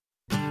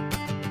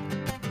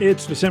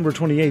It's December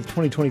 28th,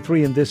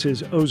 2023, and this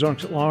is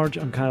Ozarks at Large.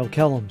 I'm Kyle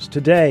Kellums.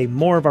 Today,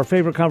 more of our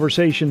favorite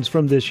conversations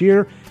from this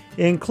year,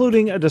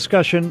 including a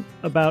discussion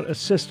about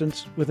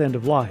assistance with end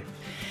of life.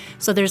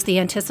 So there's the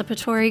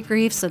anticipatory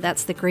grief, so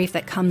that's the grief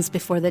that comes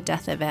before the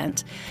death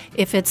event.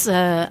 If it's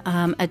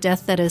a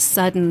death that is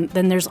sudden,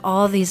 then there's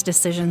all these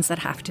decisions that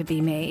have to be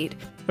made.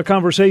 A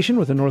conversation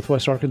with a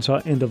Northwest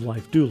Arkansas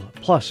end-of-life doula,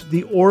 plus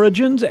the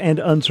origins and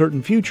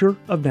uncertain future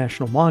of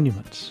national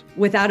monuments.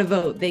 Without a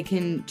vote, they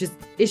can just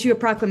issue a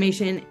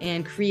proclamation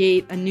and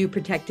create a new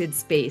protected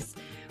space,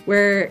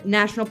 where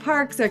national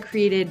parks are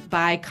created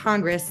by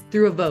Congress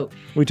through a vote.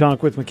 We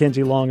talk with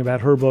McKenzie Long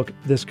about her book,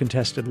 This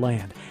Contested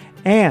Land,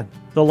 and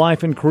the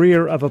life and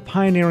career of a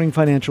pioneering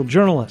financial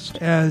journalist.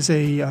 As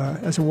a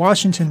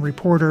Washington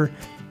reporter,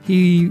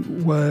 he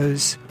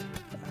was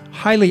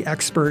highly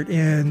expert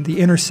in the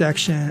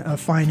intersection of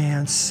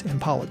finance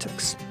and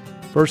politics.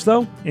 First,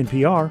 though,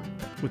 NPR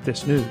with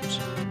this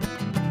news.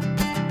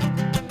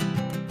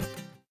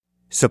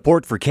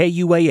 Support for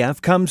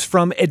KUAF comes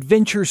from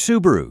Adventure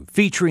Subaru,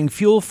 featuring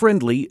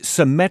fuel-friendly,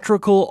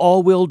 symmetrical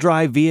all-wheel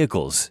drive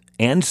vehicles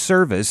and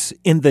service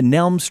in the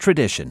Nelms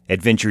tradition.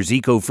 Adventure's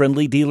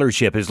eco-friendly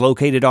dealership is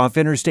located off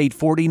Interstate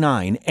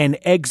 49 and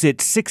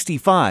Exit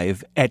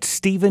 65 at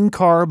Stephen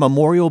Carr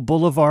Memorial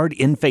Boulevard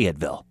in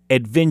Fayetteville.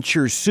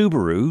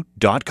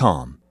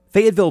 AdventureSubaru.com.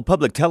 Fayetteville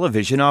Public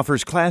Television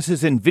offers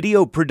classes in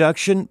video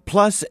production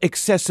plus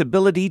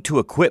accessibility to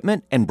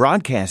equipment and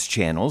broadcast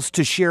channels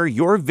to share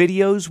your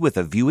videos with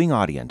a viewing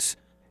audience.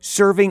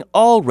 Serving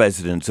all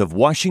residents of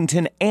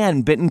Washington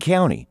and Benton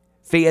County,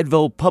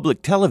 Fayetteville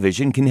Public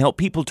Television can help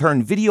people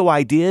turn video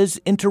ideas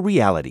into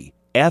reality.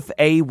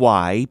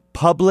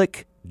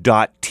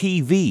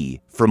 FAYpublic.tv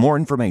for more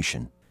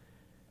information.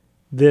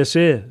 This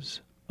is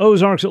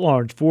Ozarks at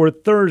Large for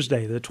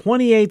Thursday, the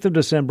 28th of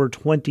December,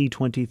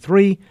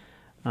 2023.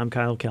 I'm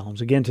Kyle Kellums.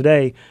 Again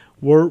today,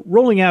 we're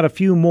rolling out a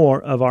few more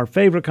of our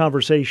favorite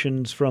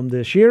conversations from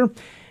this year,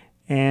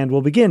 and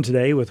we'll begin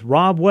today with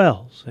Rob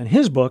Wells and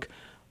his book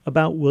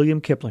about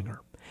William Kiplinger.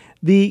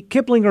 The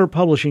Kiplinger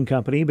Publishing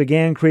Company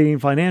began creating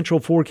financial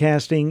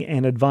forecasting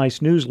and advice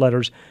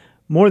newsletters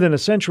more than a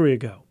century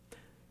ago.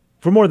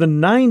 For more than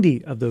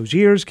 90 of those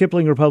years,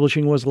 Kiplinger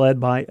Publishing was led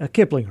by a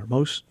Kiplinger,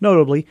 most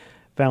notably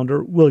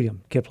founder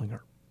William Kiplinger.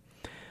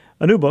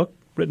 A new book,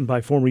 written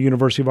by former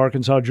University of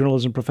Arkansas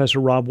journalism professor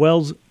Rob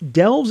Wells,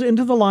 delves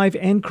into the life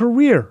and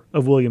career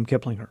of William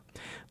Kiplinger.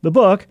 The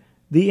book,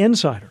 The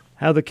Insider,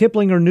 How the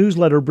Kiplinger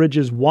Newsletter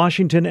Bridges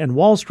Washington and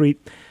Wall Street,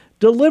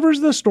 delivers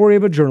the story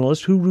of a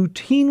journalist who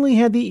routinely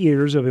had the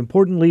ears of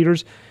important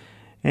leaders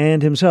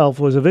and himself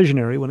was a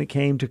visionary when it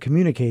came to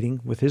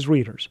communicating with his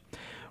readers.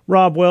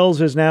 Rob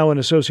Wells is now an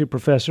associate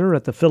professor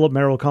at the Philip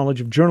Merrill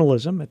College of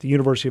Journalism at the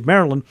University of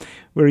Maryland,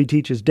 where he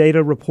teaches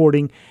data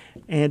reporting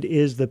and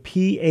is the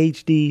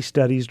PhD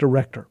Studies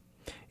Director.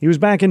 He was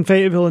back in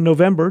Fayetteville in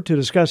November to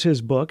discuss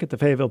his book at the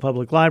Fayetteville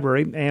Public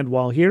Library, and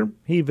while here,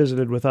 he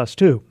visited with us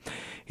too.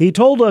 He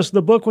told us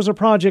the book was a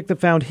project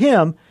that found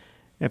him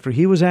after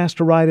he was asked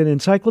to write an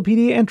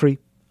encyclopedia entry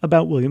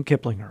about William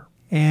Kiplinger.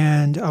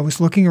 And I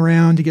was looking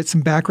around to get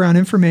some background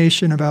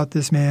information about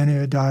this man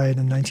who had died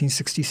in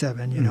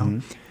 1967,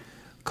 know.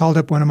 Called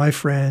up one of my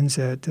friends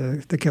at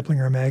the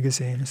Kiplinger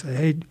magazine and said,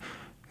 hey,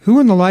 who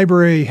in the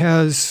library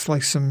has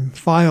like some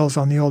files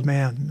on the old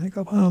man? And they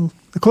go, well,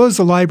 they closed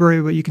the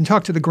library, but you can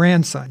talk to the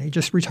grandson. He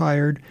just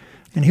retired,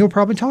 and he'll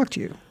probably talk to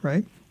you,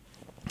 right?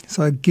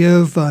 So I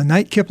give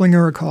Knight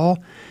Kiplinger a call,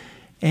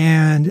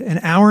 and an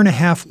hour and a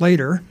half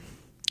later,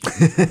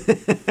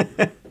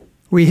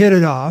 we hit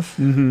it off.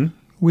 Mm-hmm.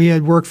 We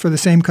had worked for the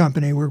same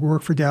company. We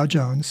worked for Dow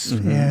Jones,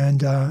 mm-hmm.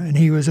 and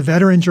he was a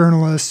veteran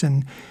journalist,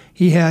 and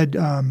he had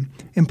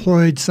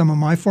employed some of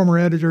my former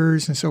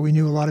editors, and so we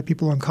knew a lot of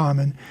people in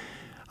common.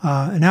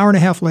 An hour and a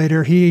half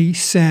later, he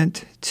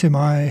sent to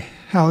my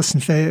house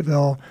in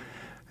Fayetteville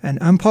an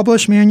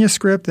unpublished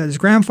manuscript that his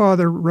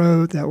grandfather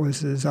wrote. That was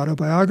his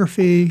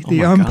autobiography.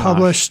 The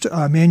unpublished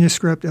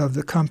manuscript of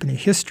the company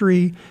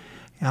history.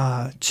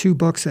 2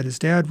 books that his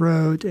dad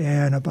wrote,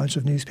 and a bunch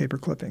of newspaper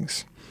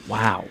clippings.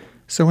 Wow.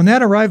 So when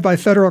that arrived by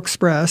Federal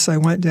Express, I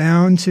went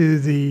down to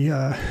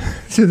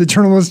the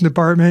journalism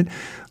department,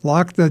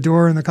 locked the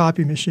door in the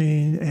copy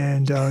machine,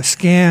 and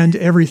scanned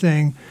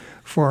everything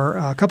for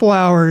a couple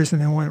hours, and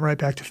then went right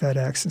back to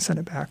FedEx and sent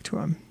it back to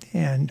him.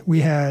 And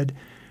we had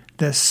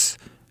this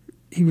 –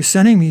 he was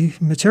sending me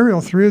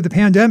material through the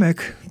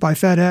pandemic by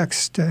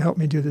FedEx to help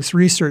me do this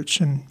research.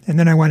 And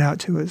then I went out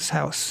to his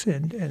house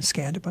and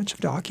scanned a bunch of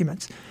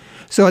documents.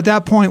 So at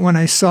that point, when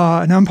I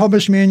saw an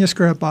unpublished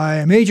manuscript by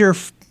a major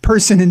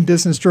person in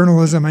business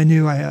journalism, I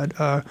knew I had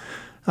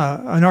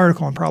an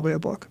article and probably a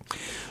book.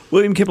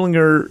 William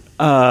Kiplinger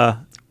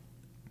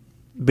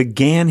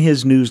began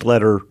his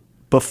newsletter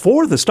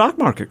before the stock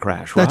market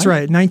crash, right? That's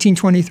right,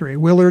 1923.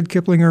 Willard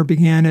Kiplinger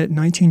began it in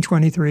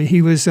 1923.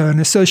 He was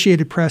an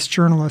Associated Press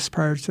journalist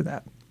prior to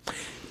that.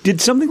 Did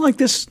something like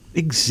this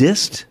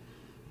exist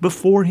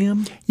before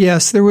him?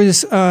 Yes, there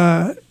was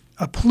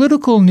a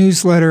political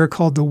newsletter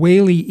called the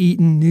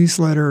Whaley-Eaton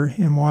Newsletter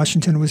in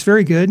Washington. It was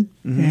very good,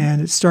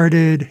 and it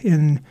started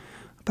in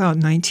about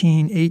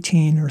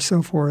 1918 or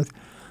so forth.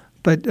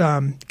 But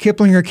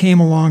Kiplinger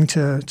came along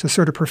to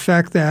sort of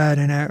perfect that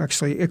and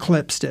actually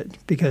eclipsed it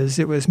because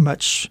it was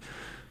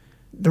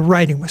the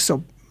writing was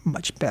so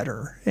much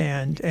better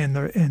and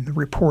the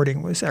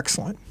reporting was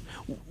excellent.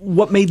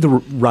 What made the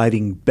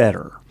writing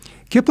better?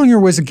 Kiplinger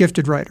was a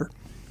gifted writer.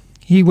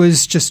 He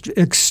was just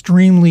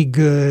extremely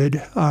good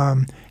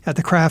at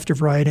the craft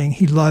of writing.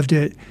 He loved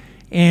it.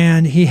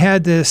 And he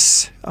had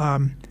this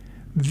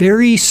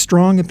very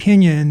strong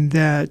opinion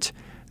that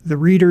the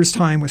reader's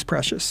time was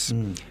precious.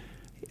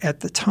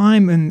 At the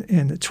time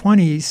in the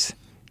 20s,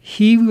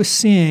 he was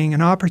seeing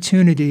an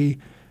opportunity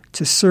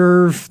to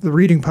serve the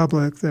reading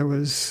public that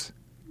was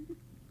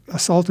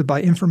assaulted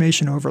by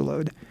information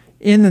overload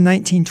in the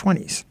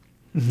 1920s.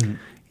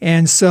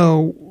 And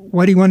so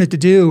what he wanted to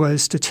do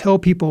was to tell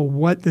people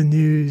what the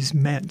news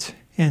meant.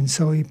 And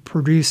so he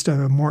produced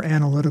a more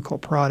analytical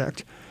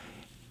product.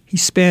 He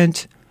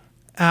spent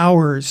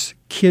hours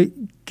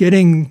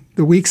getting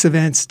the week's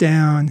events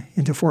down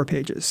into 4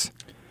 pages.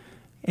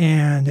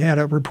 And they had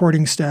a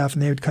reporting staff,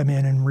 and they would come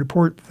in and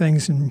report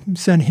things and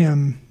send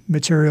him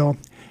material.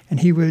 And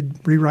he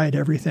would rewrite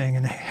everything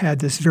and had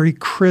this very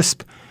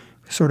crisp,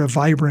 sort of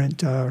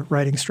vibrant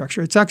writing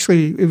structure.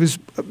 It was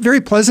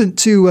very pleasant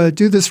to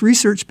do this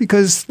research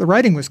because the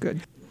writing was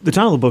good. The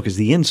title of the book is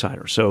The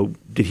Insider. So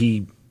did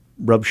he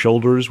rub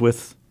shoulders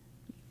with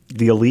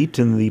the elite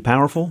and the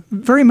powerful?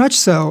 Very much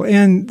so.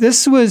 And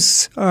this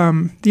was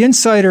The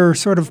Insider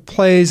sort of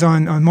plays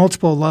on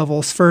multiple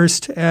levels.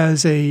 First,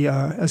 as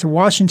a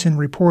Washington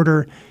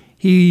reporter,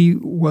 he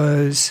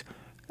was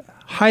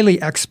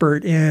highly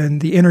expert in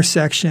the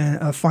intersection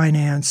of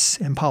finance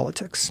and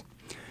politics.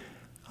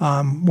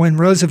 When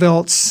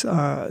Roosevelt's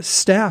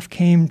staff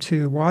came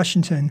to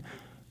Washington,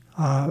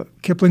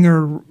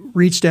 Kiplinger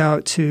reached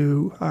out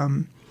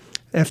to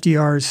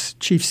FDR's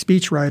chief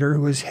speechwriter,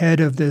 who was head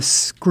of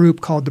this group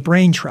called the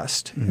Brain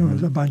Trust. It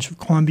was a bunch of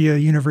Columbia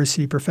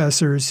University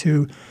professors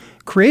who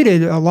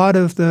created a lot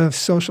of the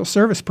social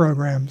service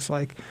programs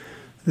like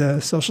the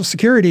Social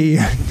Security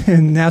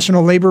and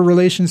National Labor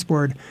Relations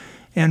Board.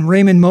 And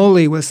Raymond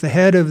Moley was the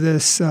head of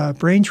this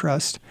Brain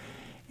Trust.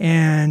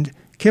 And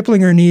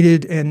Kiplinger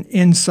needed an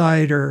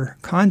insider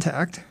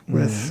contact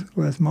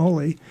with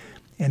Moley.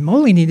 And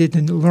Moley needed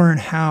to learn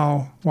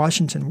how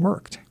Washington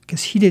worked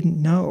because he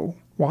didn't know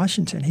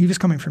Washington. He was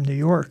coming from New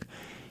York.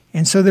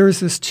 And so there was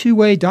this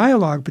two-way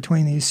dialogue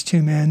between these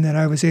two men that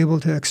I was able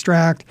to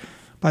extract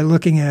by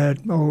looking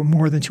at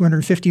more than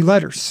 250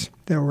 letters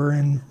that were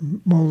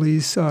in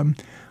Moley's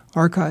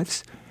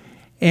archives.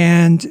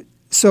 And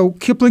so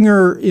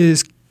Kiplinger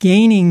is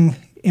gaining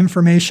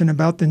information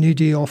about the New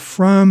Deal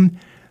from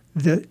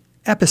the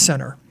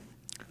epicenter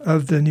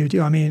of the New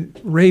Deal. I mean,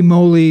 Ray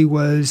Moley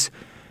was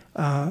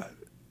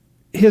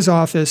his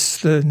office,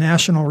 the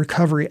National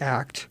Recovery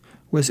Act,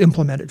 was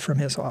implemented from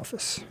his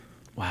office.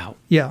 Wow.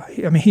 Yeah.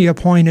 I mean, he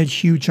appointed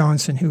Hugh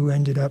Johnson, who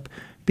ended up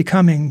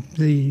becoming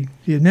the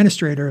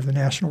administrator of the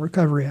National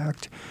Recovery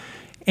Act.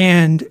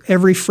 And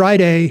every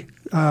Friday,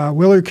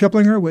 Willard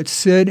Kiplinger would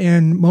sit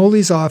in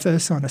Moley's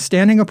office on a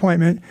standing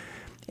appointment,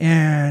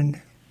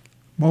 and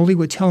Moley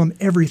would tell him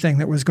everything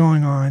that was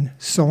going on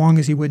so long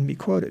as he wouldn't be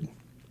quoted.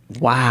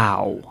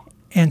 Wow.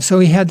 And so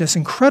he had this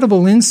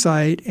incredible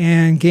insight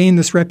and gained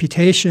this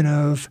reputation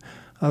of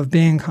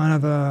being kind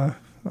of a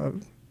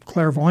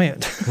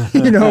clairvoyant,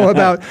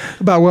 about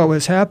what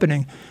was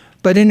happening.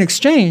 But in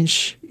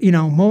exchange,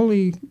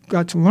 Moley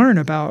got to learn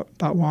about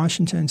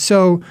Washington.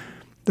 So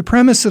the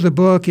premise of the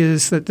book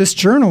is that this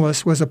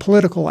journalist was a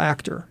political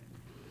actor.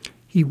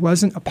 He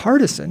wasn't a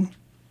partisan.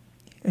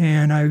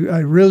 And I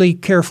really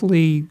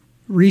carefully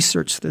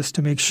researched this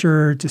to make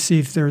sure to see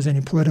if there was any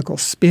political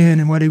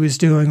spin in what he was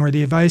doing or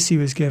the advice he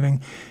was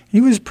giving.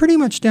 He was pretty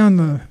much down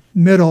the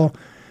middle.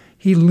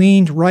 He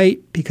leaned right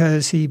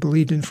because he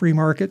believed in free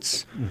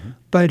markets,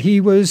 but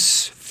he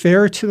was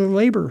fair to the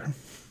labor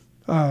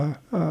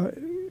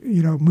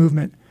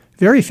movement,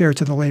 very fair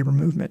to the labor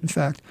movement, in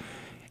fact.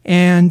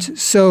 And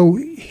so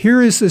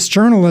here is this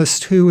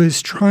journalist who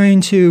is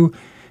trying to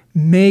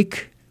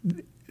make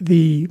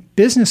the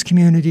business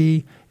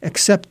community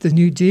accept the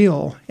New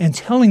Deal and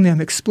telling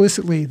them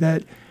explicitly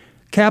that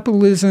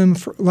capitalism,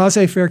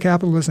 laissez-faire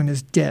capitalism,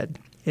 is dead.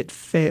 It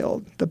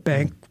failed. The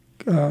bank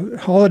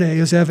holiday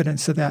is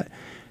evidence of that.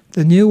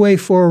 The new way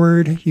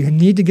forward, you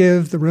need to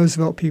give the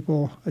Roosevelt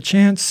people a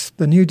chance.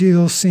 The New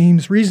Deal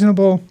seems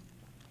reasonable.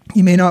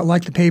 You may not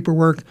like the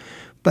paperwork,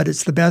 but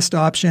it's the best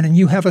option, and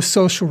you have a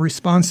social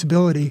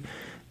responsibility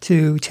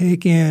to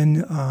take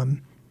in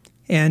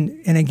and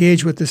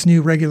engage with this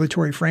new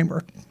regulatory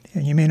framework.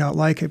 And you may not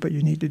like it, but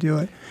you need to do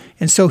it.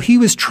 And so he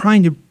was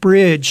trying to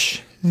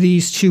bridge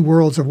these two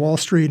worlds of Wall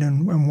Street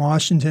and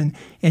Washington,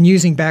 and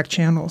using back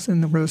channels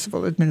in the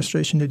Roosevelt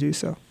administration to do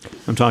so.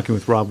 I'm talking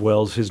with Rob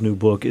Wells. His new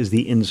book is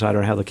The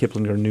Insider, How the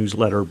Kiplinger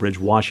Newsletter Bridged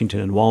Washington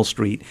and Wall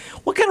Street.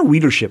 What kind of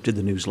readership did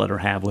the newsletter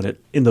have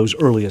in those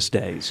earliest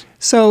days?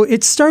 So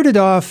it started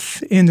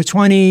off in the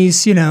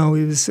 20s,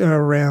 it was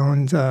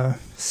around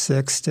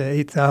 6,000 to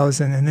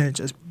 8,000, and then it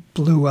just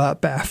blew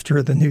up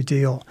after the New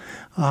Deal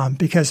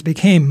because it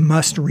became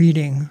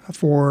must-reading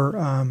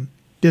for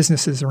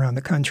businesses around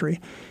the country.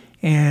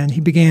 And he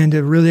began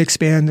to really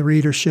expand the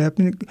readership,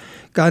 and it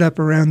got up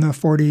around the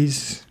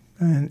 40s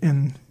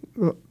and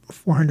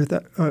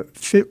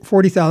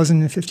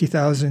 40,000 and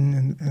 50,000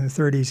 in the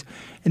 30s.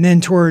 And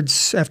then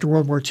after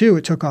World War II,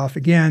 it took off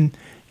again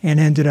and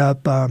ended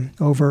up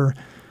over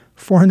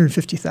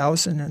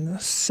 450,000 in the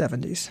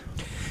 70s.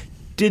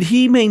 Did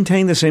he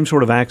maintain the same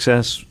sort of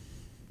access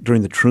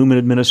during the Truman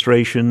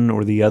administration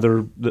or the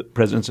other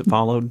presidents that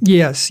followed?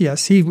 Yes.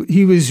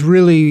 He was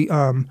really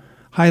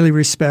highly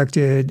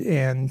respected,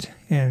 and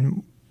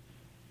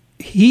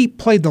he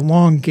played the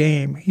long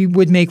game. He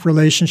would make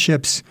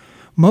relationships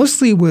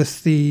mostly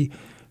with the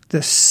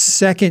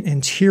second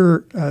and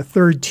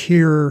third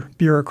tier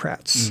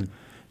bureaucrats.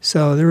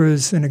 So there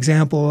was an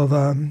example of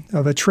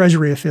a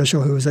Treasury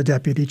official who was a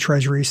deputy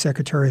Treasury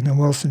Secretary in the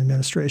Wilson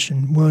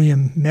administration,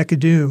 William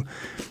McAdoo,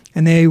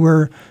 and they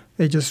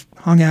just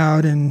hung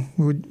out and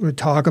would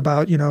talk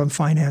about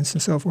finance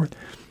and so forth.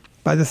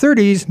 By the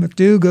 30s,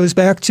 McAdoo goes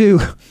back to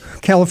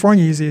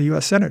California. He's a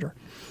U.S. senator.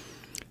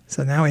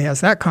 So now he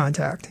has that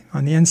contact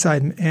on the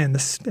inside, and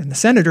the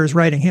senator is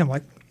writing him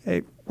like,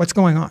 hey, what's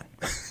going on?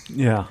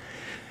 Yeah.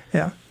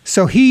 Yeah.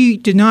 So he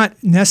did not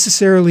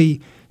necessarily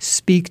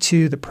speak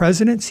to the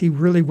presidents. He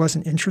really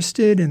wasn't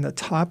interested in the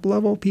top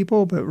level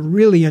people, but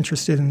really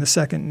interested in the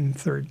second and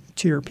third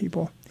tier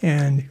people,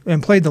 and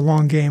played the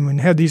long game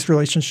and had these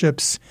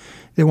relationships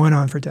that went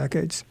on for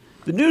decades.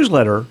 The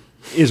newsletter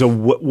is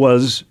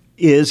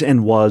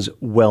and was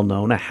well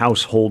known, a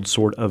household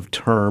sort of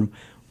term.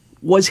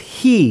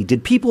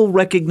 Did people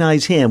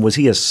recognize him? Was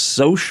he a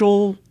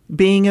social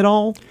being at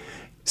all?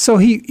 So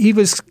he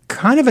was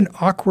kind of an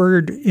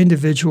awkward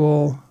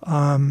individual,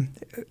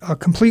 a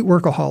complete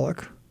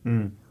workaholic,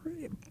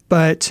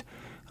 but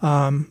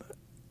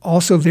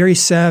also very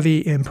savvy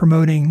in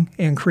promoting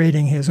and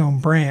creating his own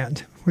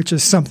brand, which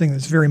is something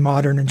that's very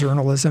modern in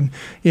journalism.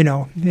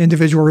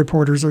 Individual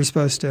reporters are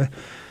supposed to,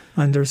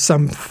 under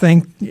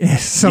something. You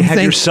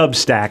have your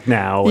Substack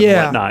now and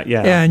whatnot.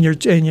 Yeah, and your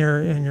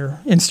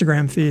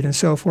Instagram feed and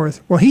so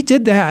forth. Well, he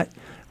did that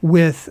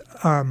with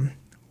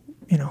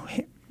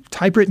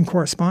typewritten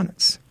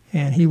correspondence,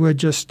 and he would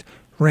just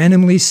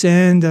randomly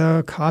send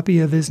a copy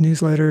of his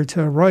newsletter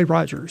to Roy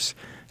Rogers.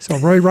 So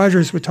Roy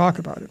Rogers would talk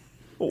about it.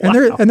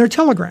 Wow. And they're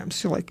telegrams.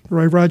 So like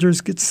Roy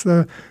Rogers gets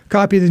the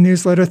copy of the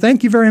newsletter.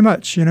 Thank you very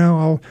much.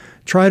 I'll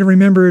try to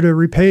remember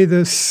to pay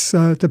this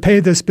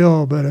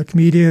bill, but a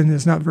comedian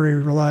is not very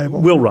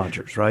reliable. Will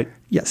Rogers, right?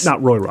 Yes.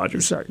 Not Roy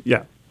Rogers. Sorry.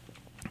 Yeah.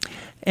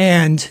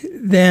 And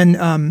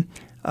then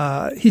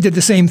he did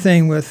the same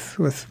thing with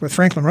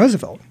Franklin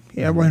Roosevelt.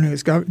 When he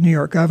was New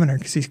York governor,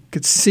 because he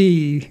could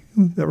see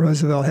that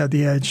Roosevelt had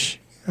the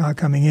edge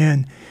coming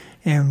in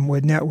and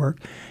would network.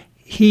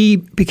 He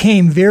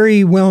became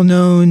very well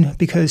known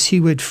because he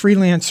would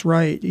freelance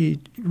write. He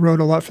wrote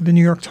a lot for the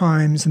New York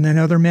Times and then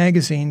other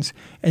magazines.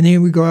 And then he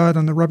would go out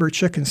on the rubber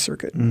chicken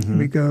circuit. Mm-hmm.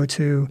 We'd go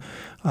to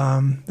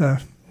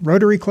the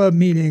Rotary Club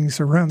meetings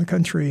around the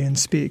country and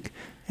speak.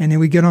 And then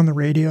we'd get on the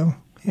radio.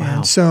 Wow.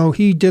 And so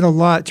he did a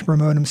lot to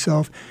promote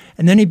himself.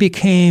 And then he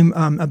became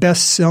a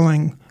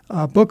best-selling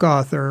book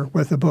author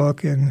with a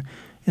book in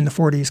the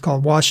 40s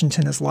called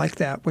Washington is Like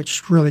That,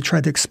 which really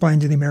tried to explain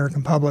to the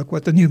American public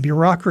what the new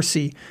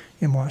bureaucracy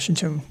in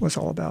Washington was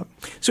all about.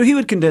 So he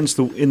would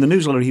in the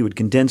newsletter, he would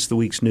condense the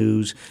week's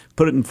news,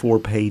 put it in 4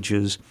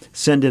 pages,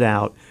 send it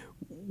out.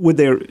 Would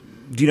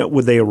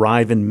they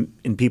arrive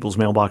in people's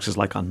mailboxes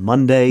like on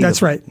Monday?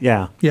 That's right.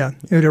 Yeah. Yeah.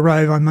 It would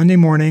arrive on Monday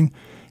morning.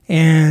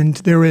 And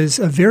there was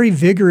a very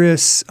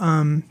vigorous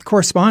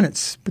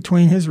correspondence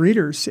between his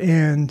readers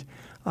and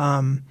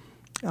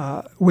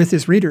with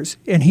his readers.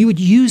 And he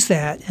would use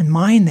that and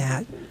mine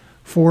that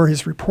for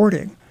his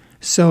reporting.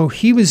 So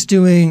he was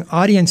doing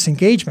audience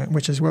engagement,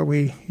 which is what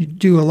we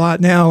do a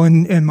lot now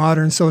in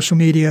modern social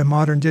media and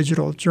modern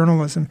digital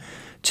journalism,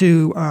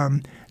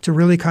 to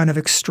really kind of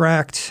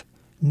extract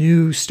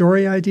new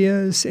story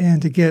ideas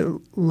and to get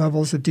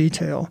levels of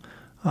detail.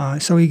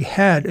 So he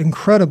had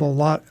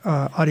incredible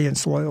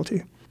audience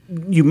loyalty.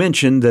 You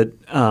mentioned that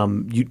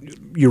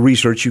your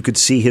research, you could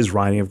see his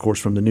writing, of course,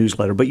 from the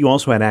newsletter, but you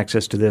also had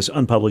access to this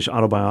unpublished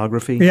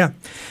autobiography. Yeah.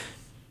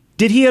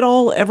 Did he at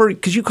all ever,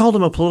 because you called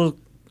him a political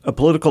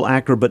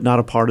actor but not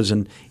a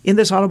partisan, in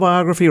this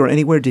autobiography or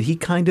anywhere, did he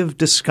kind of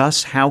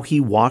discuss how he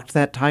walked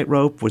that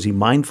tightrope? Was he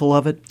mindful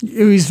of it?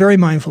 He was very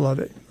mindful of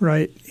it,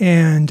 right?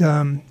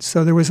 And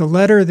so there was a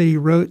letter that he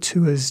wrote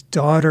to his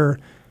daughter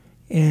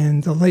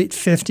in the late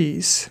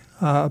 50s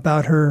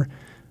about her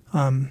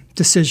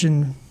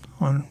decision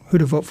on who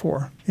to vote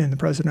for in the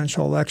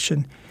presidential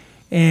election.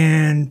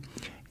 And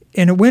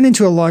it went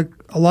into a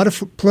lot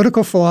of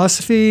political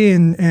philosophy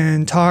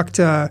and talked,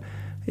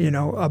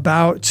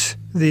 about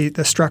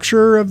the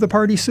structure of the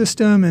party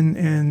system,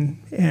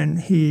 and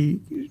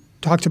he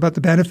talked about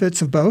the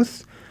benefits of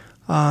both.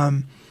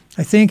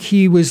 I think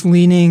he was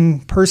leaning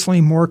personally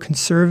more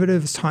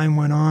conservative as time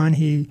went on.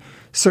 He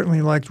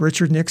certainly liked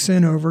Richard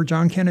Nixon over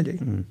John Kennedy.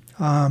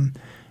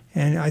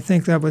 And I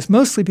think that was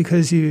mostly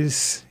because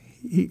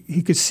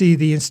he could see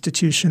the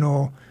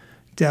institutional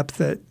depth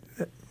that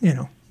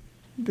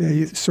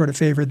they sort of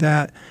favored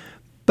that.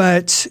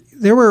 But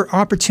there were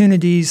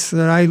opportunities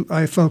that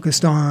I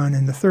focused on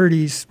in the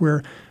 30s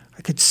where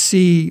I could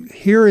see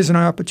here is an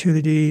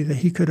opportunity that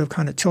he could have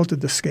kind of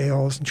tilted the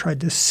scales and tried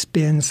to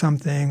spin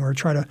something or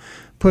try to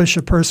push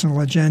a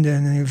personal agenda,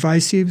 and the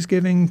advice he was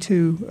giving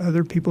to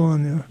other people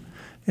in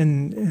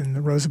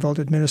the Roosevelt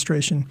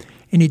administration,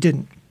 and he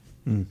didn't.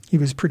 He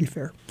was pretty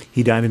fair.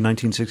 He died in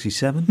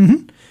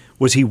 1967?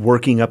 Was he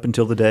working up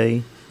until the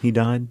day he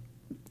died?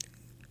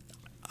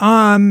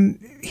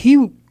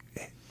 He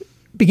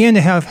began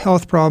to have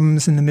health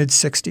problems in the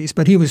mid-'60s,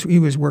 but he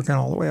was working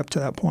all the way up to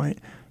that point.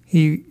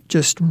 He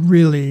just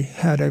really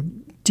had a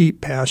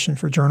deep passion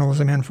for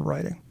journalism and for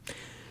writing.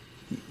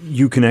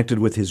 You connected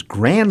with his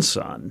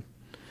grandson,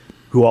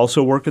 who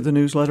also worked at the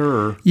newsletter?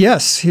 Or?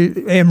 Yes,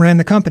 and ran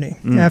the company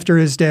after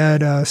his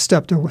dad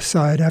stepped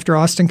aside. After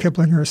Austin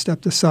Kiplinger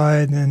stepped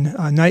aside, and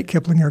then Knight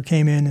Kiplinger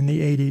came in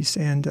the 80s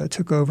and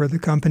took over the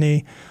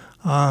company.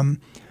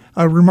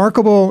 A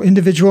remarkable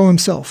individual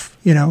himself,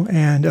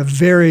 and a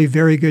very,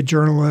 very good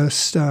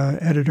journalist,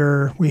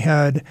 editor. We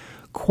had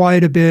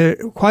quite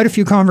a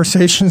few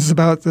conversations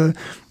about the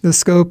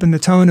scope and the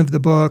tone of the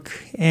book,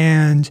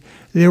 and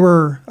there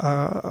were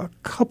a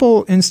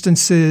couple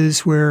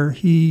instances where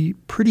he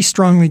pretty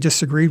strongly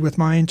disagreed with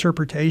my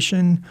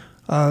interpretation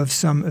of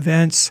some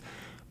events,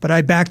 but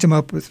I backed him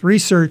up with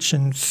research,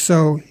 and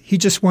so he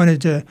just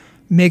wanted to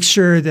make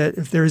sure that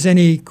if there was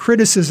any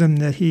criticism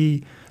that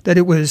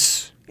it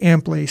was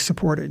amply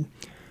supported.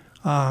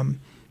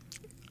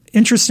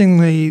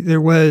 Interestingly,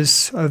 there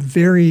was a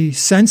very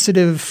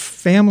sensitive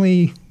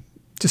family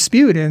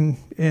dispute in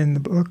the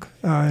book.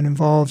 It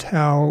involved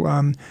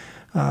how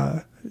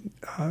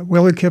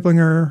Willard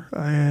Kiplinger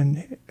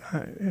and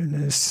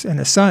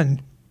his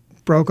son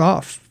broke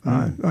off.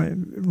 A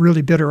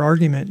really bitter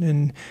argument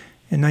in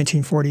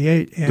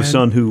 1948. And the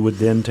son who would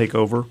then take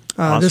over?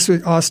 This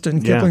was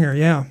Austin Kiplinger,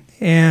 yeah.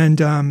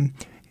 And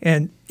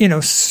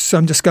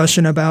some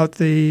discussion about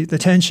the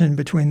tension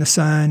between the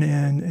son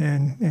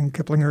and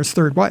Kiplinger's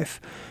third wife,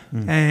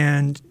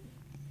 and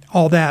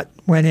all that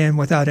went in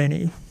without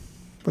any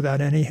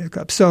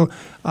hiccup. So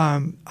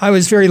I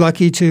was very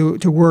lucky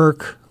to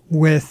work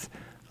with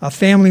a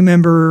family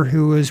member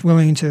who was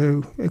willing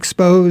to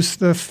expose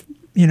his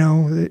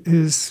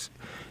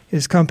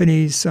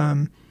company's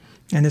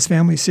and his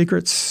family's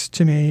secrets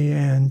to me,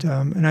 and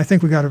I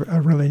think we got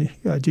a really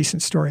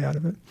decent story out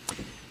of it.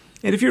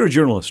 And if you're a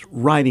journalist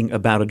writing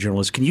about a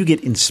journalist, can you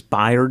get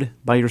inspired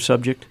by your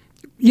subject?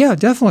 Yeah,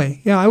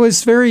 definitely. Yeah, I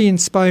was very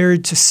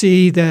inspired to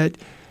see that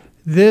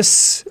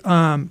this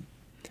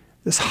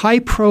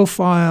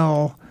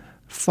high-profile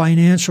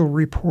financial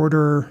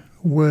reporter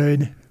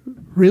would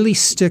really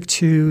stick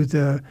to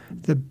the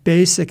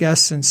basic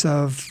essence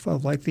of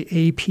like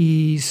the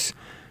AP's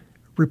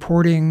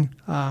reporting,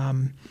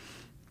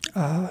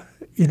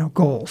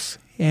 goals,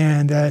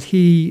 and that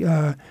he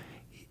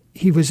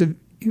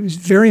was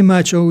very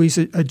much always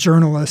a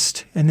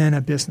journalist and then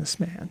a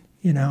businessman,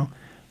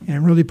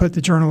 and really put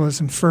the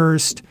journalism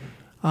first.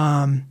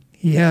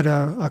 He had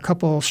a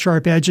couple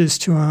sharp edges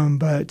to him,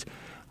 but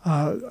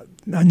a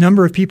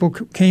number of people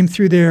came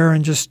through there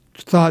and just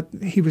thought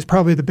he was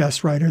probably the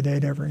best writer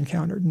they'd ever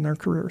encountered in their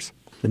careers.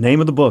 The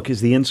name of the book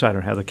is The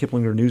Insider, How the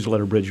Kiplinger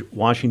Newsletter Bridged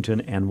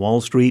Washington and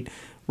Wall Street.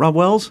 Rob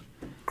Wells,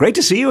 great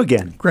to see you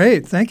again.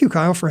 Great. Thank you,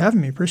 Kyle, for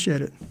having me.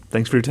 Appreciate it.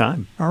 Thanks for your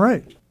time. All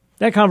right.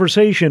 That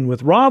conversation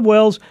with Rob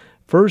Wells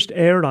first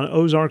aired on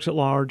Ozarks at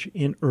Large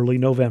in early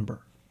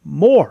November.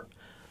 More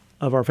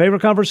of our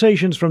favorite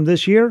conversations from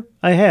this year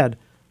ahead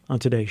on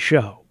today's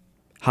show.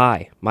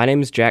 Hi, my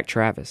name is Jack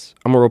Travis.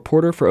 I'm a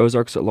reporter for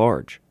Ozarks at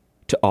Large.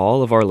 To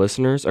all of our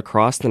listeners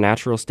across the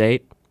natural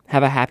state,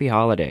 have a happy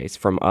holidays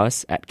from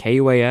us at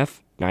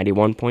KUAF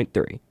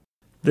 91.3.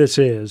 This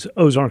is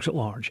Ozarks at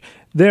Large.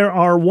 There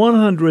are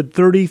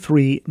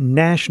 133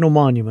 national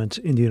monuments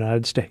in the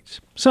United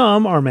States.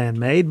 Some are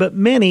man-made, but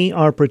many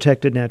are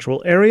protected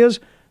natural areas,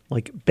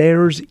 like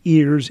Bears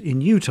Ears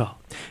in Utah.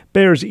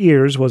 Bears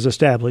Ears was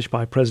established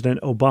by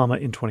President Obama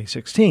in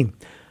 2016.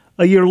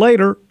 A year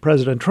later,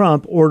 President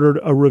Trump ordered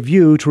a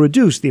review to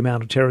reduce the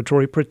amount of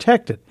territory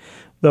protected,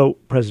 though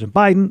President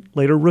Biden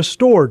later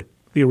restored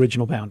the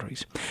original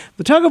boundaries.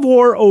 The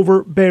tug-of-war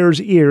over Bears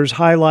Ears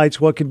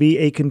highlights what can be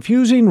a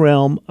confusing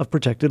realm of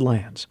protected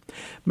lands.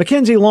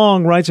 McKenzie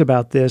Long writes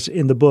about this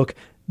in the book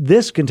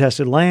This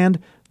Contested Land,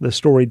 The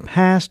Storied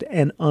Past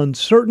and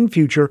Uncertain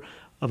Future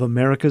of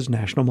America's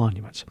National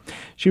Monuments.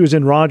 She was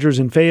in Rogers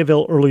in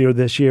Fayetteville earlier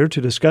this year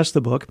to discuss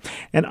the book,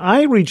 and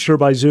I reached her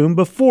by Zoom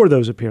before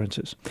those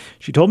appearances.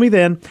 She told me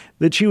then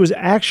that she was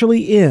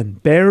actually in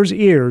Bears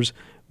Ears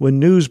when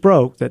news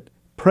broke that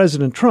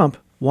President Trump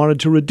wanted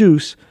to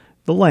reduce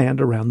the land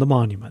around the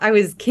monument. I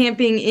was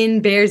camping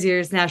in Bears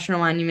Ears National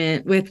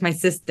Monument with my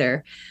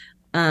sister.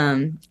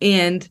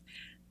 And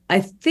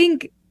I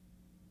think,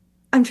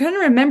 I'm trying to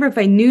remember if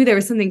I knew there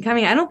was something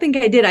coming. I don't think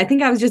I did. I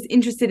think I was just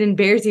interested in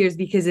Bears Ears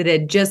because it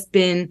had just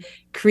been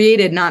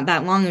created not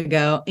that long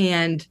ago.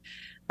 And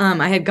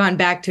I had gone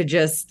back to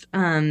just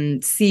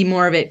see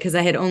more of it because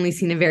I had only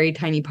seen a very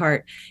tiny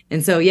part.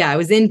 And so, yeah, I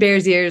was in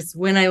Bears Ears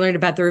when I learned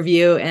about the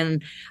review.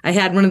 And I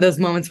had one of those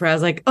moments where I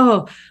was like,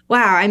 oh,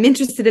 wow, I'm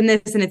interested in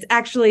this. And it's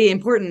actually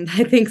important.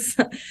 I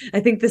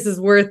think this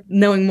is worth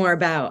knowing more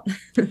about.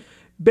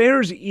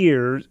 Bears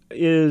Ears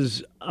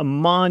is a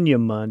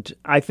monument.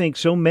 I think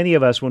so many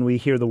of us, when we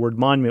hear the word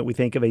monument, we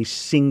think of a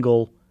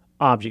single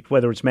object,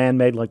 whether it's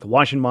man-made like the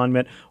Washington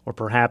Monument or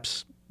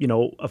perhaps,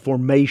 a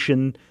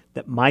formation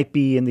that might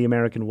be in the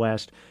American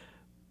West.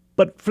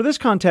 But for this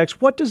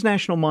context, what does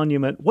National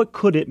Monument, what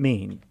could it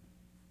mean?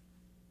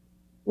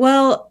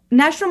 Well,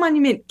 National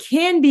Monument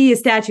can be a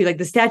statue, like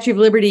the Statue of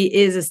Liberty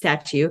is a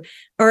statue,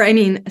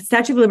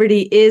 Statue of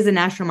Liberty is a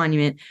national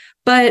monument.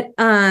 But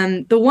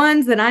the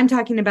ones that I'm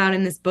talking about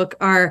in this book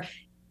are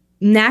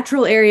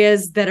natural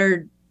areas that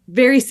are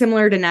very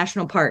similar to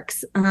national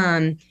parks.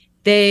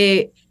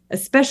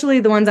 Especially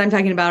the ones I'm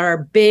talking about are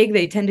big.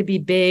 They tend to be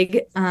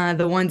big.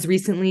 The ones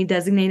recently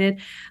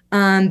designated,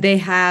 they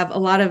have a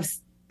lot of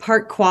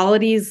park-like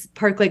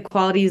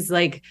qualities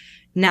like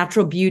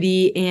natural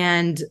beauty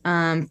and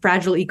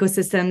fragile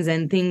ecosystems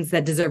and things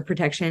that deserve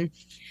protection.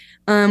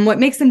 What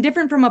makes them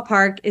different from a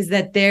park is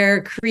that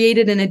they're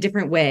created in a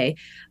different way.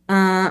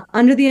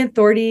 Under the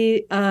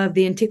authority of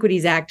the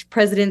Antiquities Act,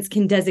 presidents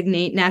can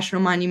designate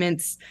national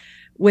monuments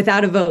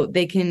without a vote.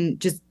 They can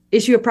just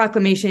issue a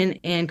proclamation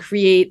and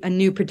create a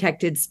new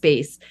protected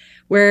space,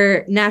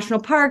 where national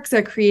parks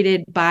are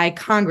created by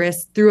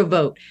Congress through a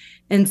vote.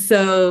 And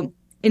so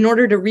in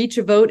order to reach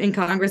a vote in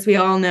Congress, we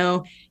all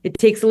know it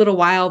takes a little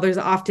while. There's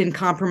often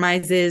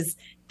compromises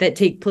that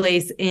take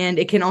place, and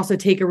it can also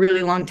take a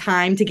really long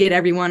time to get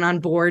everyone on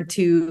board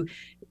to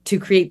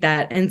create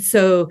that. And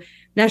so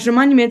national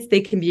monuments, they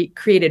can be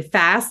created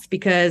fast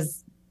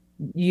because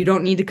you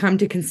don't need to come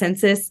to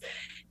consensus.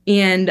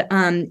 And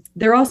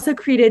they're also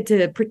created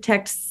to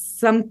protect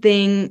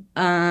something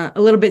a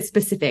little bit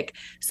specific.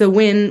 So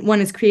when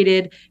one is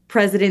created,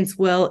 presidents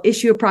will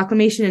issue a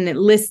proclamation and it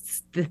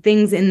lists the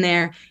things in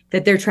there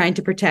that they're trying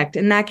to protect.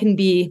 And that can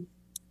be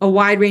a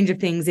wide range of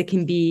things. It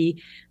can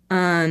be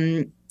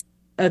a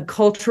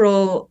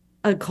cultural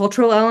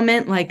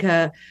element like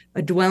a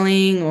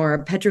dwelling or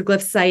a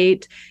petroglyph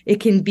site. It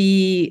can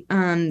be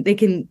they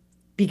can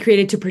be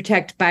created to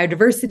protect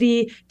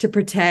biodiversity, to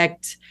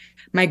protect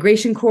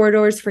migration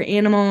corridors for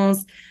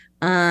animals,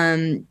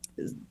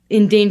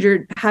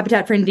 endangered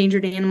habitat for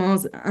endangered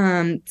animals.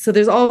 So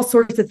there's all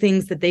sorts of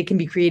things that they can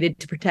be created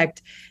to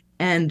protect.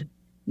 And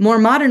more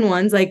modern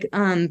ones, like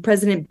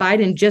President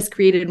Biden just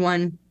created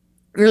one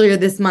earlier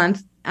this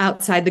month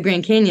outside the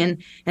Grand Canyon.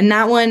 And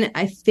that one,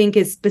 I think,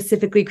 is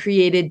specifically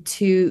created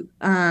to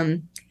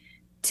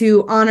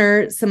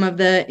honor some of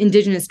the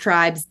indigenous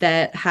tribes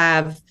that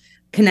have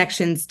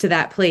connections to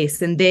that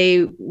place. And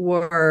they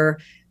were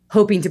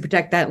hoping to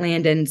protect that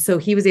land. And so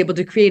he was able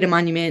to create a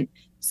monument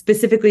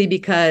specifically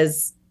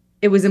because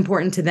it was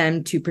important to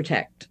them to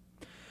protect.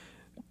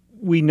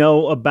 We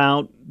know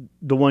about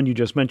the one you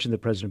just mentioned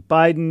that President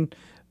Biden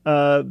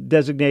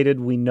designated.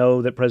 We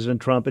know that President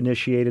Trump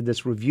initiated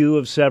this review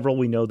of several.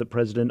 We know that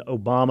President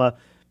Obama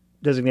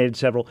designated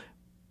several.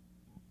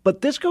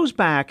 But this goes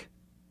back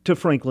to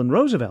Franklin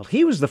Roosevelt.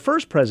 He was the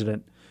first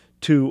president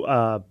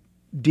to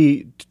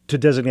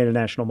designate a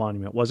national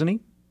monument, wasn't he?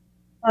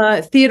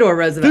 Theodore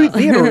Roosevelt.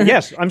 Theodore,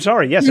 yes. I'm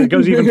sorry. Yes, it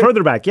goes even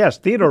further back. Yes,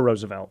 Theodore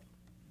Roosevelt.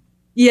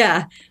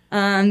 Yeah.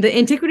 The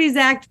Antiquities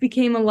Act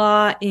became a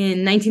law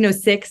in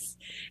 1906.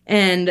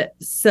 And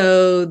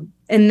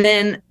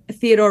then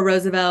Theodore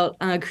Roosevelt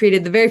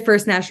created the very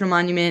first national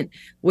monument,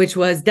 which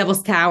was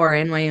Devil's Tower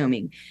in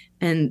Wyoming,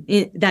 and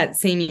that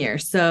same year.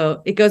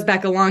 So it goes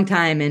back a long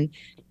time. And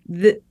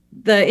the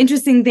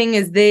interesting thing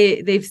is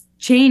they've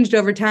changed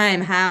over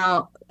time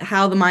how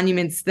the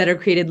monuments that are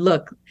created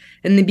look.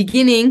 In the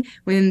beginning,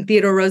 when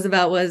Theodore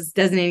Roosevelt was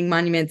designating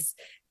monuments,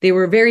 they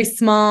were very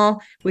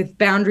small with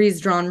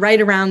boundaries drawn right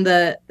around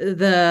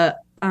the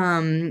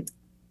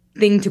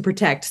thing to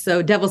protect.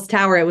 So Devil's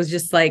Tower, it was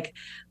just like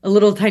a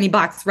little tiny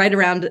box right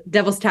around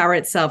Devil's Tower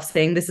itself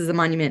saying this is a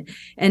monument.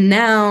 And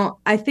now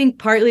I think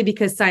partly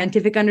because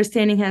scientific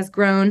understanding has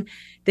grown,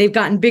 they've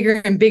gotten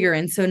bigger and bigger.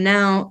 And so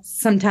now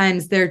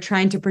sometimes they're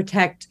trying to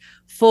protect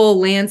full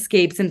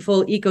landscapes and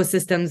full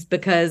ecosystems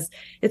because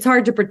it's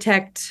hard to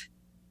protect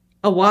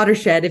a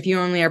watershed if you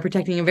only are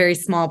protecting a very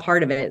small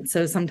part of it.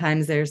 So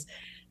sometimes there's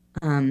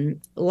a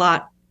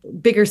lot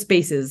bigger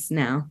spaces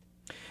now.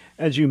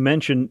 As you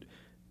mentioned,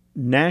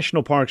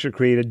 national parks are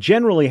created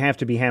generally have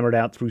to be hammered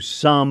out through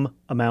some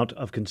amount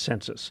of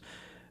consensus.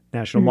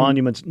 National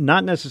monuments,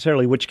 not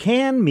necessarily, which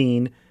can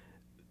mean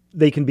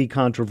they can be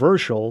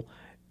controversial,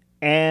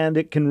 and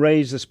it can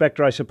raise the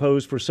specter, I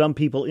suppose, for some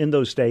people in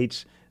those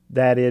states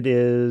that it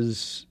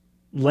is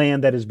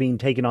land that is being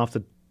taken off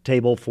the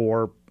table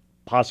for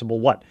possible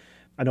what?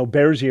 I know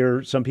Bears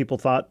Ear, some people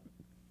thought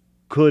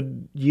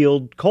could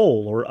yield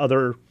coal or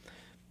other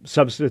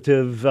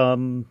substantive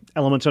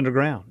elements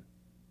underground.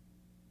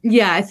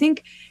 Yeah, I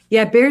think,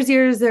 Bears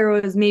Ears, there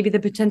was maybe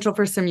the potential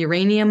for some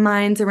uranium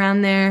mines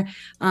around there.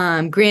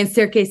 Grand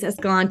Staircase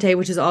Escalante,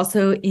 which is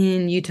also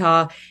in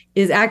Utah,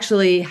 is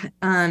actually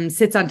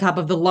sits on top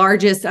of the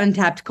largest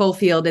untapped coal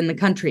field in the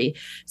country.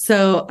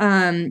 So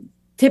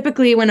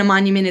typically when a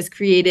monument is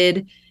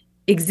created,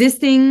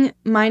 existing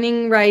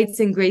mining rights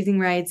and grazing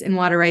rights and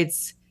water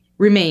rights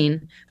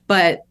remain,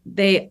 but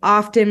they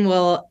often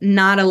will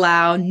not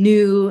allow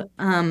new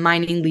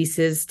mining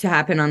leases to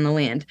happen on the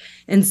land.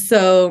 And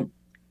so,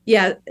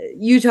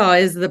 Utah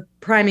is the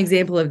prime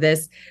example of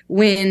this.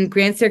 When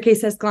Grand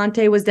Staircase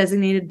Escalante was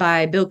designated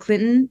by Bill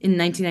Clinton in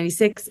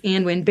 1996,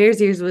 and when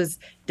Bears Ears was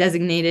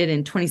designated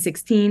in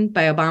 2016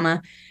 by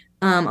Obama,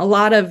 a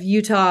lot of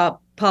Utah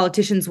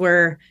politicians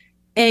were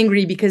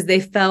angry because they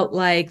felt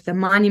like the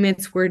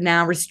monuments were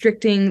now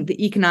restricting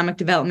the economic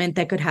development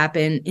that could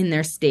happen in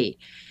their state.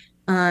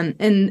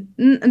 And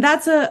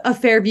that's a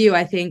fair view.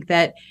 I think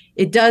that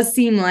it does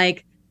seem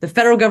like the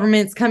federal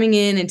government's coming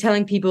in and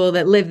telling people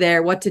that live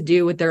there what to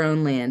do with their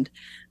own land.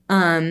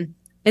 And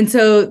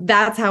so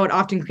that's how it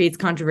often creates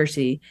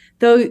controversy.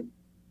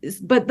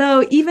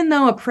 Even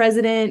though a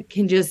president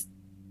can just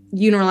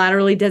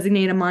unilaterally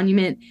designate a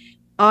monument,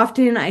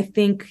 often I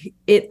think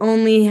it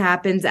only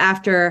happens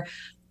after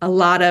a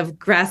lot of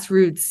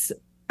grassroots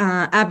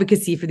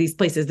advocacy for these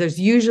places. There's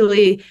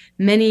usually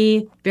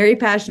many very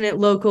passionate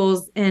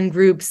locals and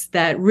groups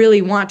that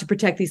really want to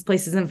protect these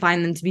places and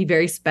find them to be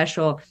very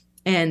special.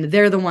 And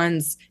they're the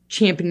ones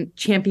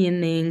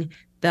championing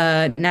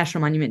the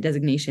national monument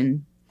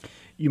designation.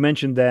 You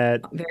mentioned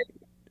that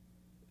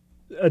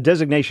a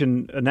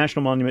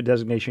national monument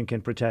designation can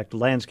protect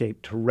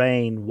landscape,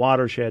 terrain,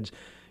 watersheds.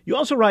 You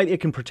also write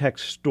it can protect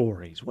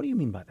stories. What do you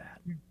mean by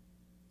that?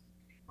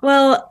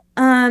 Well,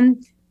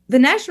 the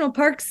national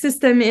park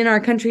system in our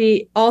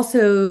country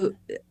also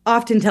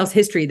often tells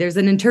history. There's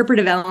an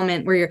interpretive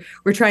element where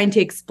we're trying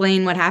to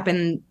explain what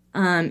happened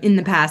in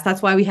the past.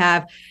 That's why we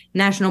have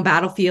national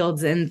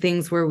battlefields and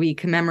things where we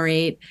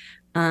commemorate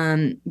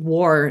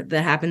war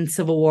that happened,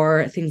 Civil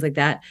War, things like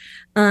that.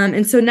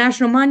 And so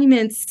national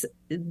monuments,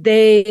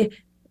 they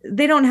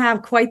don't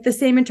have quite the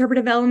same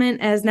interpretive element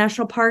as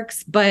national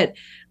parks, but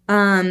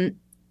I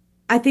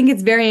think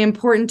it's very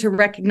important to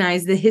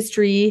recognize the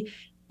history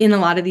in a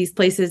lot of these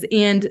places.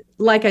 And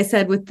like I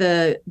said, with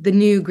the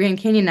new Grand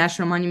Canyon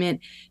National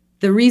Monument,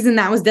 the reason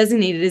that was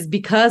designated is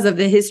because of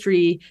the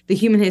history, the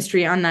human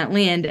history on that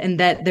land, and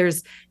that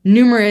there's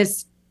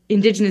numerous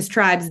indigenous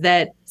tribes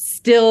that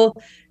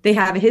still, they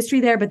have a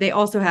history there, but they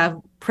also have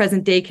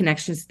present day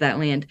connections to that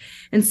land.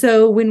 And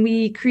so when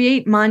we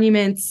create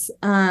monuments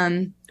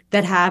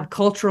that have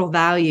cultural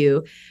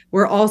value,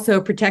 we're also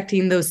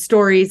protecting those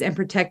stories and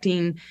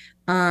protecting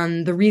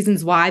the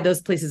reasons why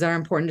those places are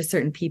important to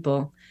certain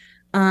people.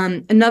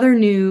 Another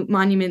new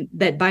monument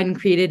that Biden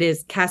created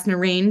is Casna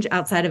Range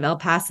outside of El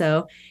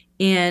Paso.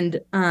 And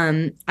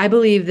I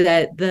believe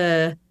that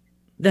the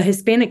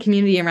Hispanic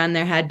community around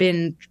there had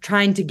been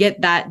trying to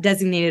get that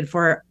designated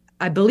for,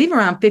 I believe,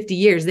 around 50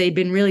 years. They'd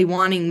been really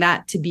wanting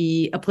that to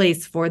be a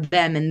place for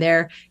them and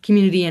their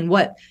community and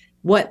what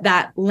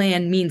that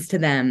land means to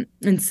them.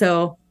 And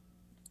so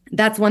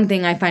that's one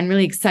thing I find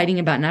really exciting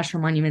about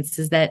national monuments,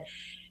 is that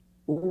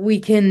we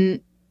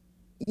can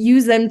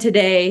use them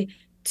today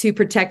to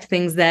protect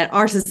things that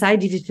our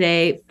society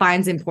today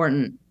finds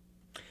important,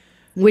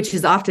 which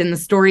is often the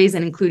stories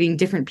and including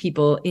different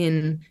people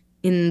in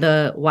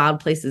the wild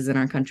places in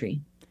our country.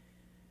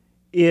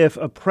 If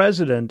a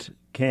president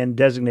can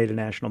designate a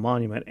national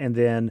monument and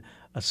then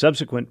a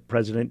subsequent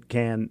president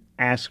can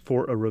ask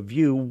for a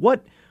review,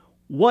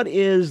 what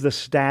is the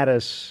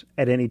status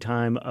at any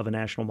time of a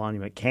national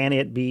monument? Can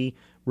it be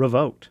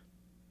revoked?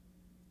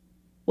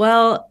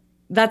 Well,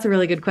 that's a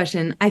really good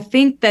question. I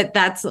think that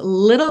that's a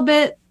little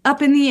bit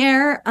up in the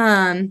air,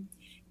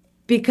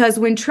 because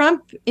when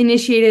Trump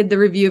initiated the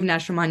review of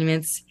national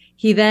monuments,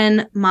 he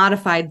then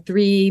modified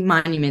 3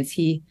 monuments.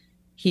 He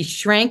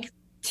shrank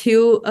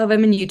 2 of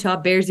them in Utah,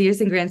 Bears Ears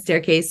and Grand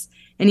Staircase,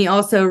 and he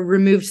also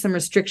removed some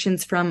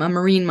restrictions from a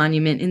marine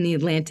monument in the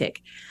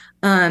Atlantic.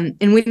 And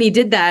when he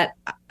did that,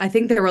 I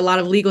think there were a lot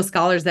of legal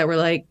scholars that were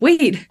like,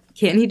 wait,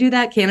 can he do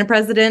that? Can a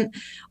president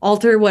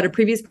alter what a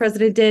previous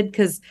president did?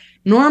 Because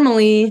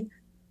normally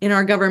in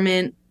our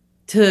government,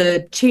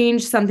 to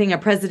change something a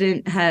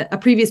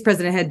previous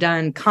president had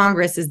done,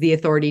 Congress is the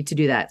authority to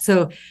do that.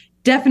 So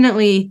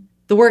definitely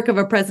the work of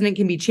a president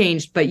can be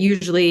changed, but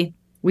usually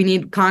we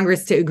need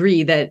Congress to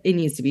agree that it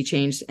needs to be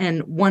changed.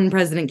 And one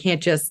president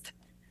can't just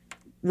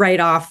write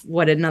off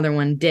what another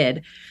one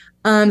did.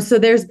 So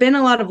there's been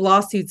a lot of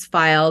lawsuits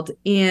filed.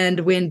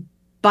 And when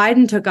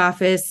Biden took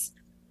office,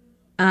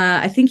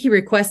 I think he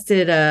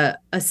requested a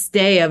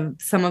stay of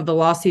some of the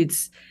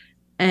lawsuits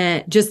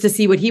just to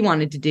see what he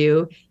wanted to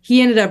do.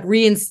 He ended up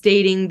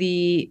reinstating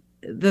the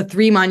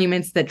 3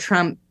 monuments that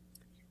Trump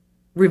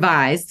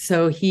revised.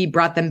 So he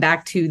brought them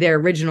back to their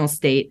original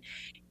state.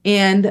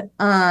 And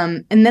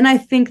then I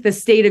think the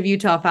state of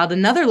Utah filed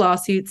another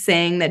lawsuit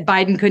saying that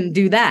Biden couldn't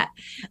do that.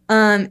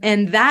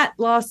 And that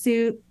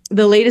lawsuit,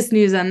 the latest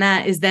news on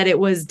that is that it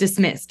was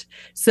dismissed.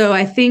 So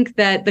I think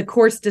that the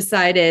courts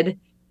decided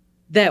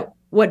that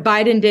what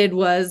Biden did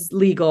was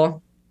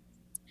legal.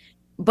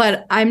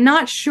 But I'm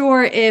not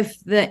sure if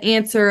the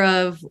answer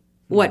of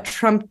what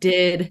Trump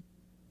did,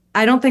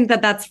 I don't think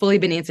that that's fully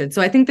been answered.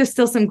 So I think there's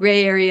still some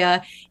gray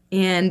area.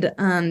 And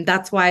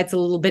that's why it's a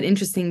little bit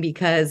interesting,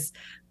 because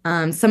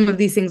some of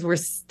these things we're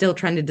still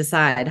trying to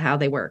decide how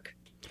they work.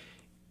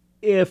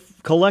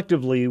 If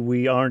collectively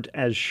we aren't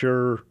as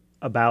sure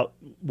about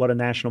what a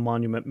national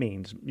monument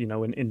means,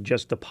 in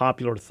just the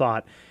popular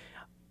thought,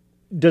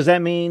 does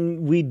that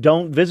mean we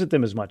don't visit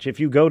them as much? If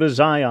you go to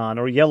Zion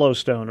or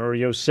Yellowstone or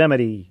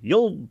Yosemite,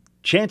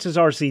 chances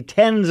are see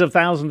tens of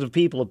thousands of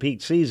people at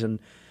peak season.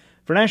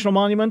 For national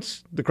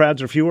monuments, the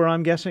crowds are fewer,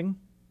 I'm guessing?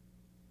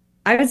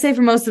 I would say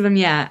for most of them,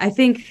 yeah. I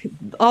think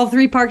all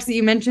 3 parks that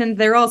you mentioned,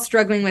 they're all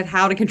struggling with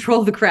how to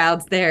control the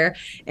crowds there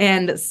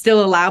and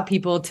still allow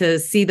people to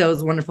see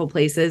those wonderful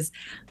places.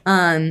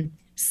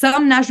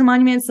 Some national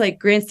monuments, like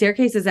Grand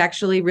Staircase, is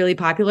actually really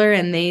popular,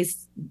 and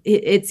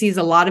it sees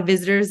a lot of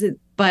visitors,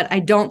 but I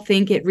don't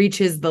think it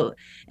reaches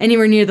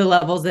anywhere near the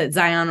levels that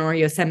Zion or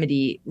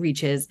Yosemite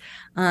reaches.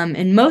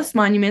 And most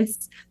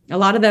monuments, a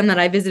lot of them that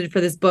I visited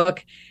for this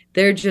book,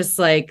 they're just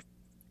like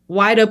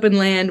wide open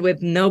land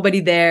with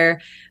nobody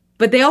there.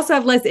 But they also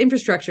have less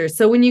infrastructure.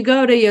 So when you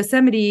go to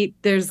Yosemite,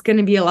 there's going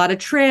to be a lot of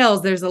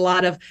trails. There's a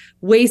lot of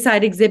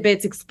wayside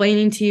exhibits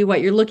explaining to you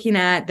what you're looking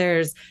at.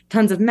 There's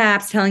tons of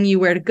maps telling you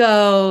where to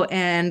go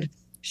and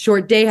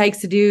short day hikes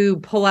to do,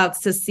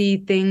 pullouts to see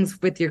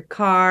things with your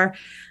car.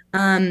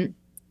 I'm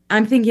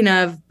thinking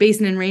of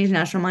Basin and Range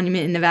National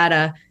Monument in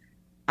Nevada.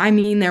 I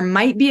mean, there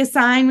might be a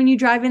sign when you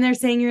drive in there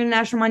saying you're in a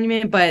national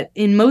monument, but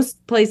in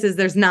most places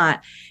there's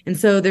not. And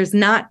so there's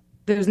not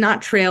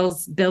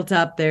trails built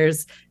up.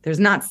 There's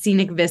not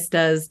scenic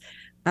vistas.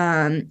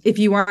 If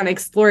you want to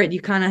explore it,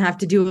 you kind of have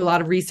to do a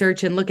lot of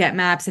research and look at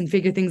maps and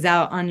figure things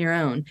out on your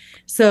own.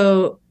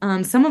 So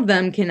some of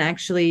them can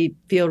actually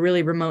feel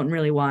really remote and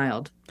really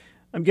wild.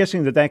 I'm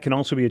guessing that can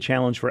also be a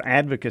challenge for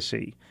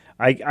advocacy.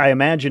 I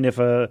imagine if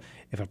a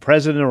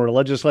president or a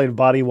legislative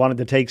body wanted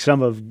to take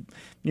some of,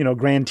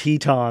 Grand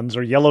Tetons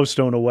or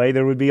Yellowstone away,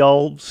 there would be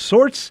all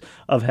sorts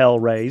of hell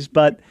raised.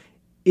 But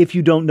if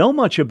you don't know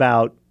much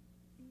about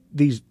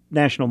these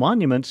national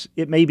monuments,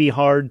 it may be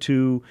hard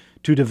to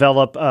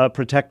develop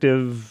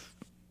protective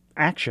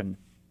action.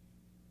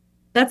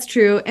 That's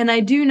true. And I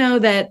do know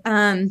that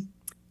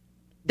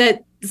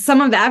that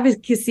some of the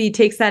advocacy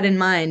takes that in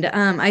mind.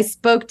 I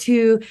spoke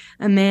to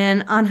a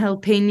man, Angel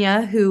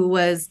Pena, who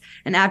was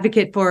an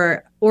advocate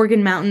for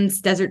Organ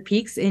Mountain's Desert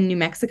Peaks in New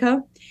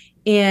Mexico.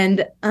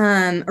 And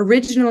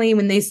originally,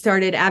 when they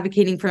started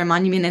advocating for a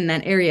monument in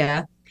that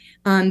area,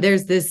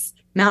 there's this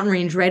mountain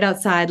range right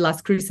outside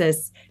Las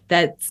Cruces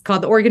that's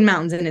called the Organ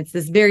Mountains, and it's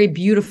this very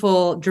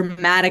beautiful,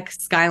 dramatic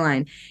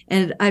skyline.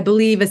 And I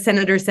believe a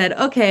senator said,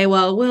 okay,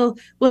 well, we'll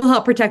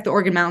help protect the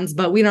Organ Mountains,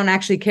 but we don't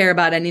actually care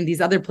about any of these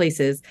other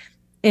places.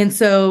 And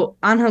so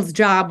Angel's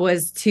job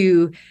was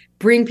to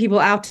bring people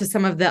out to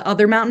some of the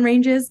other mountain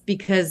ranges,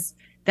 because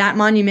that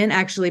monument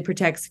actually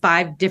protects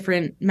 5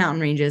 different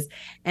mountain ranges.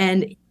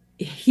 And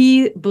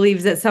he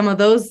believes that some of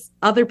those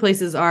other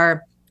places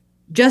are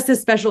just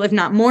as special, if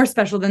not more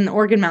special, than the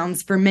Organ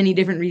Mountains for many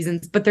different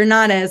reasons, but they're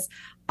not as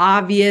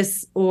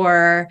obvious,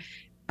 or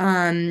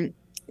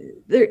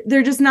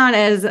they're just not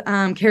as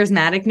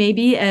charismatic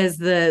maybe as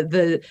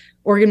the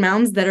Organ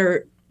Mountains that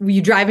are,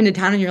 you drive into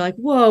town and you're like,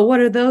 whoa, what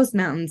are those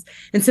mountains?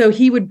 And so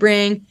he would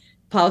bring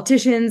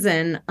politicians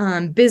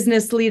and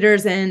business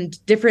leaders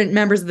and different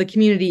members of the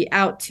community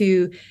out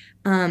to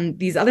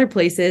these other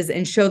places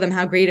and show them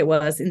how great it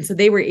was. And so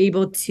they were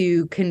able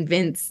to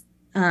convince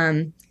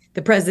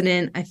the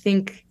president, I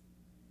think,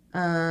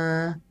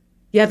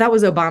 that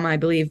was Obama, I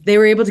believe. They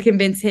were able to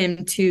convince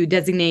him to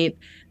designate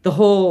the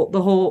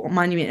whole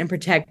monument and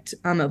protect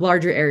a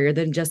larger area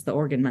than just the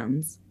Organ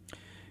Mountains.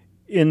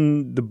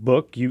 In the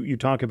book, you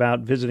talk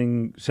about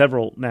visiting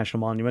several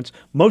national monuments.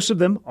 Most of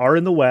them are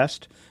in the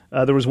West.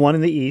 There was one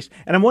in the East.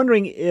 And I'm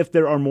wondering if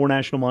there are more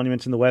national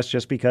monuments in the West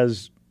just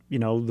because,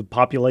 the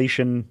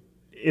population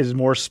is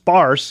more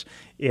sparse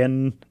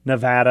in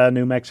Nevada,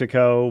 New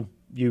Mexico,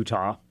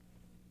 Utah.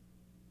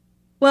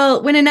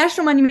 Well, when a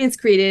national monument is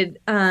created,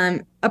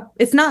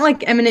 it's not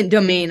like eminent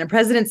domain. A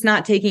president's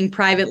not taking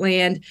private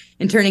land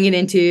and turning it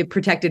into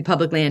protected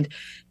public land.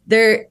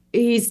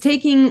 He's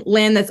taking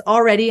land that's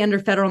already under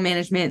federal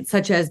management,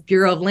 such as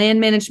Bureau of Land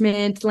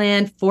Management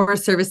land,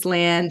 Forest Service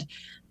land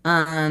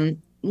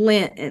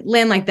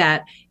like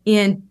that,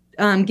 and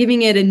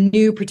giving it a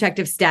new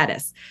protective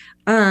status.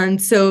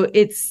 So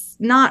it's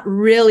not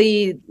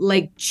really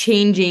like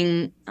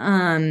changing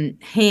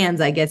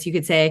hands, I guess you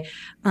could say,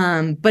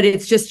 but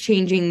it's just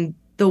changing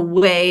the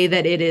way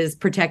that it is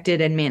protected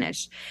and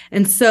managed.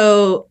 And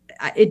so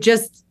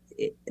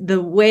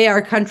the way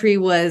our country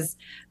was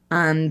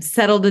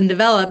settled and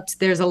developed,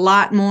 there's a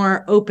lot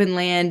more open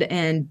land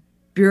and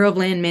Bureau of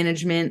Land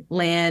Management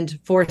land,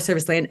 Forest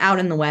Service land out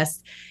in the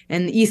West.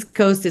 And the East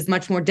Coast is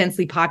much more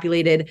densely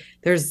populated.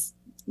 There's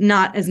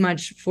not as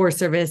much Forest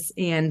Service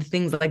and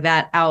things like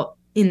that out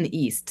in the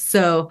East.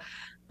 So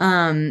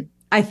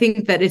I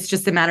think that it's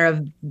just a matter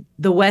of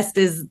the West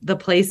is the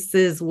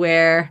places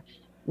where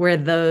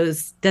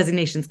those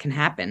designations can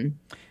happen.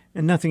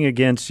 And nothing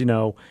against,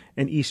 an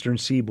eastern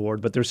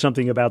seaboard, but there's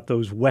something about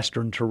those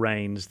western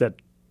terrains that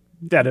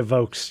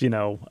evokes,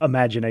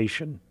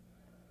 imagination.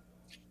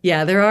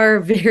 Yeah, there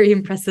are very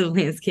impressive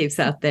landscapes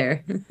out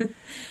there.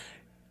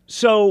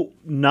 So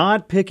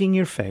not picking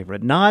your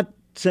favorite, not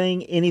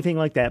saying anything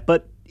like that,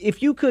 but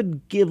if you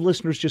could give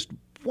listeners just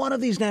one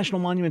of these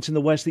national monuments in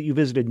the West that you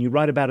visited and you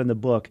write about in the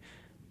book,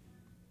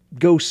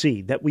 go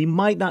see, that we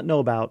might not know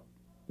about,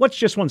 what's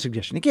just one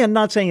suggestion? Again,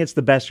 not saying it's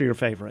the best or your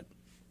favorite.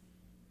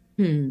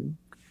 Man,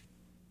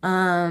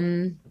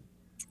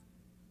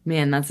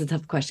 that's a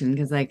tough question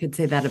because I could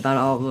say that about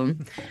all of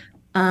them.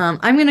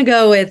 I'm going to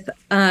go with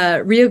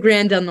Rio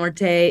Grande del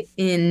Norte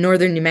in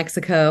northern New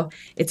Mexico.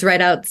 It's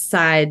right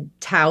outside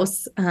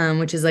Taos,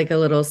 which is like a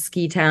little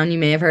ski town you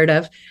may have heard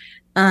of.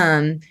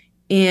 And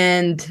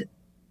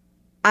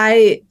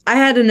I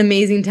had an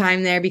amazing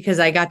time there because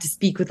I got to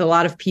speak with a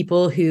lot of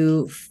people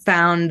who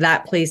found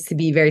that place to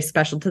be very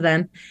special to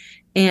them.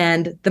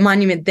 And the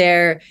monument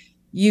there,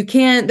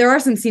 there are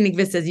some scenic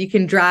vistas. You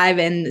can drive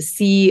and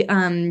see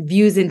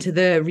views into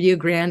the Rio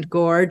Grande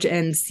Gorge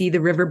and see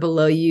the river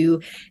below you.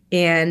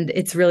 And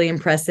it's really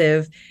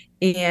impressive.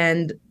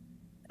 And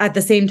at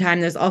the same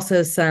time, there's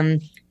also some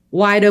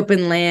wide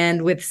open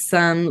land with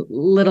some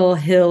little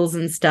hills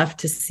and stuff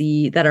to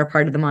see that are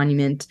part of the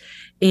monument.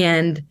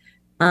 And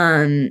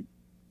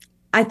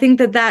I think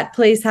that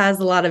place has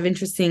a lot of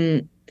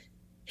interesting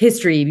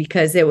history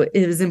because it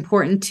was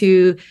important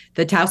to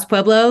the Taos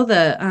Pueblo,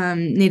 the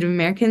Native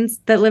Americans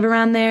that live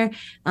around there.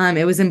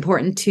 It was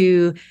important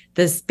to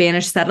the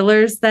Spanish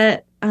settlers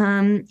that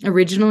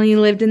originally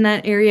lived in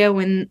that area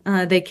when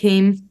they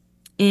came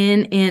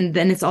in. And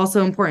then it's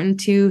also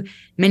important to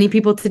many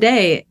people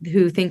today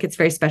who think it's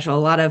very special. A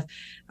lot of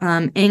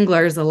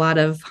anglers, a lot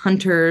of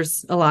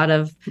hunters, a lot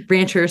of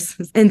ranchers.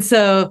 And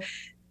so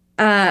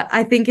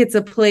I think it's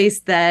a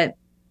place that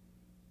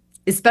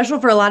is special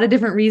for a lot of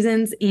different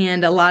reasons,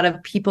 and a lot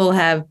of people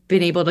have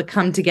been able to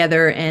come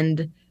together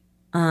and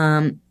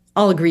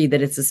all agree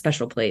that it's a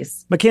special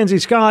place. McKenzie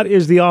Scott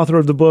is the author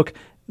of the book,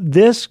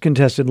 This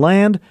Contested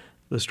Land,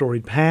 The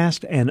Storied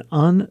Past and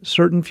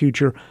Uncertain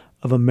Future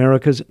of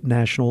America's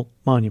National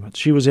Monuments.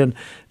 She was in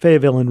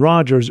Fayetteville and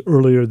Rogers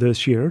earlier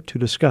this year to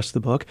discuss the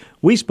book.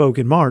 We spoke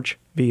in March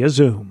via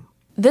Zoom.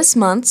 This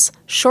month's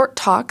Short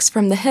Talks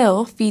from the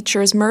Hill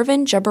features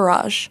Mervyn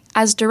Jebaraj.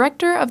 As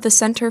director of the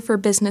Center for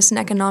Business and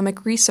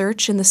Economic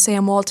Research in the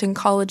Sam Walton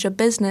College of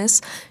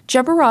Business,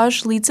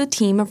 Jebaraj leads a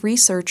team of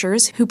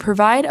researchers who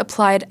provide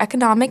applied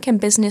economic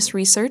and business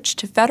research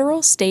to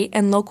federal, state,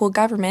 and local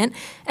government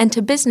and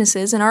to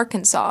businesses in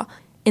Arkansas.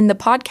 In the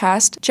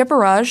podcast,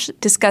 Jebaraj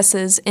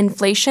discusses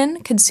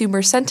inflation,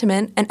 consumer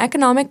sentiment, and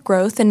economic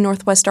growth in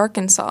Northwest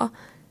Arkansas.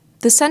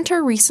 The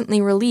center recently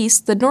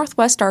released the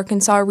Northwest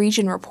Arkansas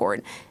Region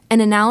Report,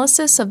 an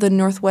analysis of the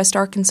Northwest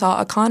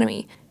Arkansas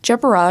economy.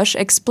 Jebaraj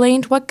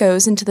explained what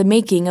goes into the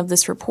making of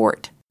this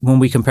report. When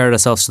we compared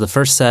ourselves to the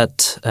first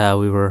set,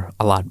 we were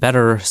a lot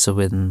better. So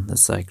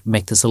let's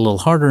make this a little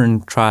harder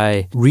and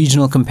try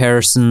regional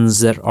comparisons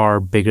that are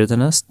bigger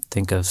than us.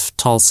 Think of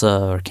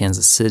Tulsa or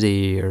Kansas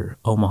City or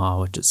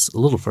Omaha, which is a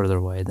little further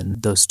away than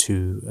those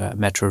two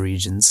metro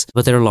regions.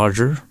 But they're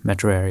larger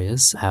metro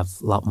areas, have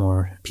a lot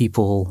more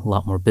people, a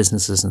lot more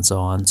businesses and so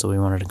on. So we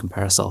wanted to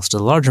compare ourselves to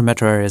the larger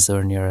metro areas that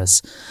are near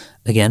us.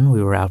 Again,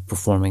 we were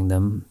outperforming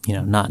them,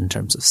 not in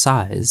terms of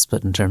size,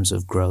 but in terms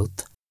of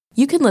growth.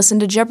 You can listen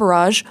to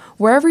Jebaraj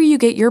wherever you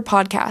get your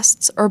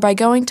podcasts or by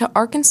going to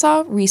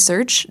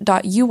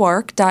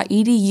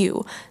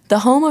arkansasresearch.uark.edu, the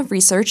home of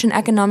research and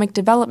economic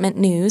development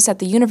news at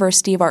the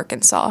University of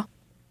Arkansas.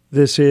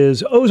 This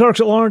is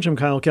Ozarks at Large. I'm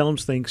Kyle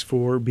Kellums. Thanks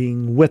for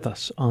being with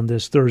us on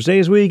this Thursday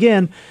as we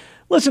again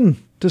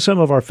listen to some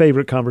of our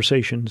favorite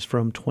conversations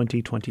from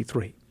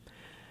 2023.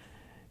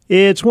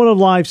 It's one of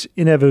life's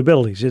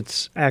inevitabilities.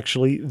 It's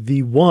actually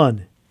the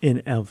one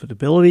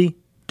inevitability,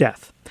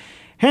 death.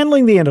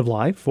 Handling the end of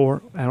life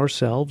for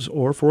ourselves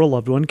or for a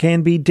loved one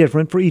can be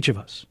different for each of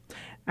us.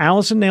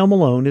 Allison Nail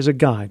Malone is a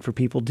guide for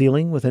people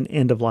dealing with an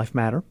end-of-life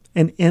matter,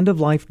 an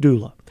end-of-life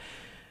doula.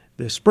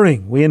 This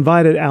spring, we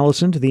invited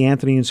Allison to the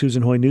Anthony and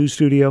Susan Hoy News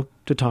Studio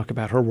to talk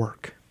about her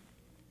work.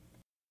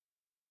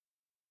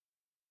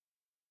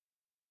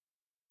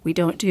 We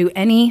don't do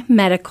any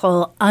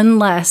medical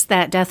unless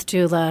that death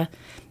doula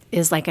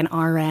is like an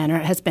RN or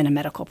has been a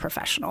medical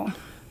professional.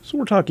 So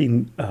we're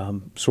talking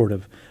sort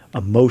of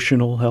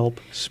emotional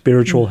help,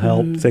 spiritual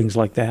help, things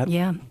like that?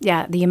 Yeah.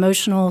 The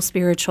emotional,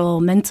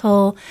 spiritual,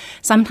 mental,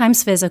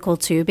 sometimes physical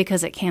too,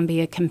 because it can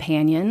be a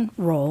companion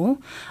role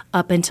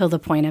up until the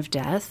point of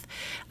death.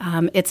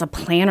 It's a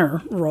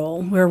planner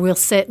role where we'll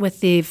sit with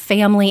the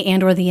family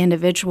and or the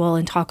individual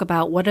and talk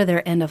about what are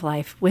their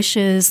end-of-life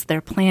wishes,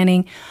 their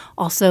planning,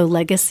 also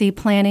legacy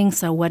planning.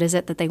 So what is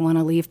it that they want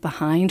to leave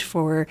behind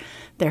for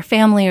their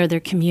family or their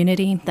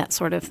community, that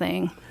sort of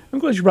thing. I'm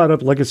glad you brought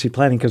up legacy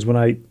planning because when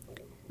I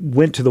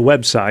went to the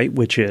website,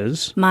 which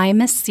is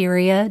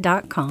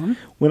mymassyria.com.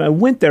 When I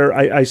went there,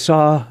 I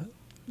saw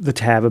the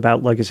tab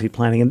about legacy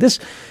planning. And this,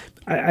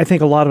 I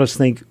think a lot of us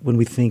think when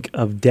we think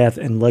of death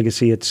and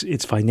legacy,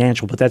 it's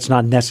financial, but that's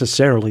not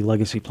necessarily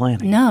legacy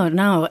planning.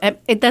 No.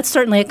 That's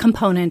certainly a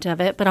component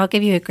of it, but I'll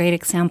give you a great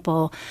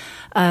example.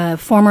 A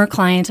former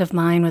client of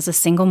mine was a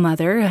single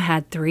mother who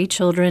had 3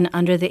 children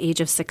under the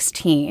age of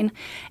 16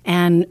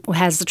 and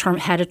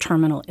had a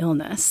terminal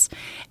illness.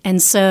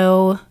 And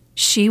so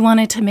she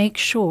wanted to make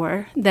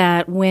sure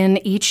that when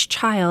each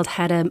child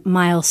had a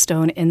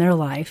milestone in their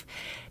life,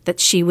 that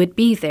she would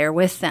be there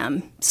with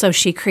them. So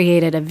she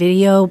created a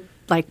video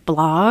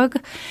blog.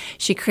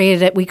 We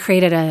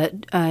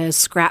created a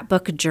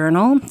scrapbook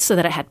journal so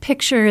that it had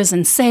pictures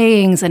and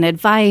sayings and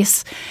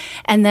advice,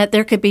 and that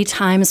there could be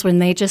times when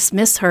they just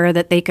miss her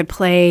that they could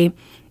play,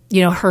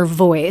 her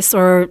voice.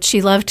 Or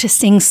she loved to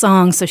sing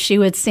songs, so she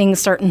would sing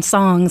certain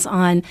songs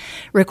on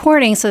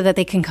recording so that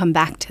they can come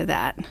back to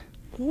that.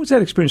 What was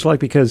that experience like?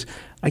 Because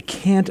I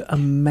can't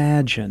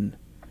imagine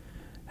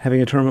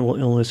having a terminal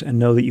illness and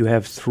know that you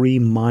have 3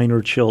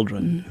 minor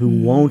children who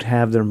won't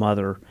have their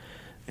mother.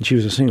 And she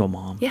was a single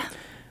mom. Yeah.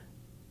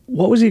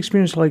 What was the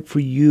experience like for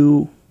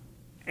you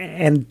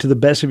and to the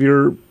best of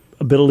your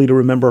ability to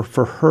remember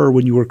for her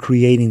when you were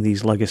creating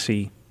these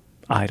legacy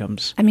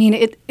items? I mean,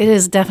 it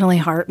is definitely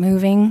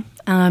heart-moving.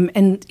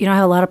 And,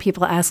 how a lot of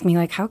people ask me,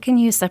 how can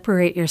you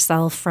separate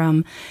yourself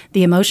from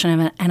the emotion of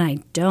it? And I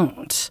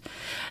don't.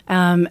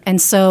 And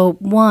so,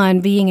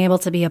 being able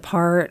to be a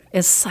part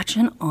is such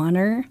an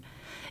honor.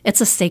 It's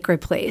a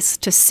sacred place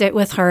to sit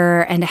with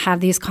her and to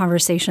have these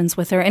conversations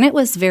with her. And it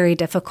was very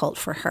difficult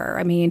for her.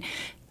 I mean,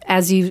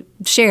 as you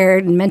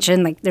shared and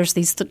mentioned, there's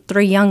these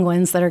 3 young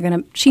ones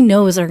that she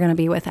knows are going to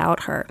be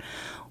without her.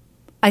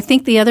 I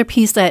think the other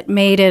piece that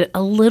made it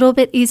a little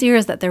bit easier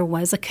is that there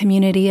was a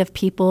community of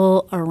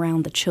people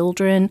around the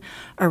children,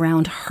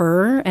 around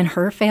her and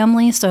her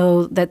family,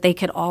 so that they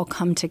could all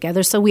come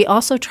together. So we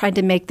also tried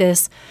to make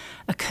this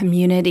a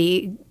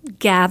community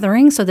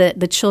gathering so that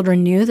the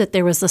children knew that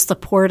there was the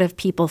support of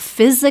people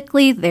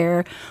physically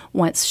there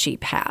once she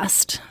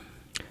passed.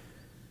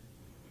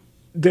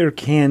 There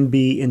can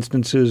be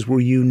instances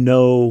where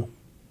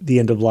the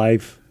end of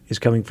life is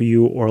coming for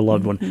you or a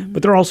loved one,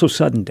 but there are also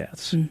sudden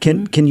deaths.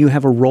 Can you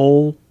have a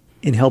role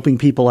in helping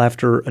people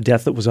after a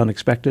death that was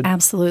unexpected?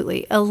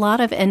 Absolutely. A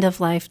lot of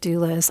end-of-life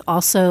doulas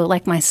also,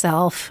 like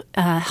myself,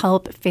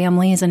 help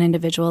families and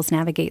individuals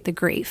navigate the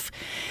grief.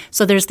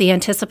 So there's the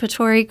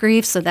anticipatory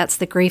grief, so that's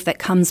the grief that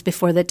comes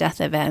before the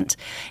death event.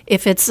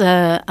 If it's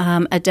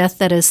a death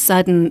that is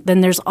sudden,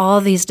 then there's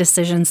all these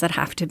decisions that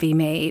have to be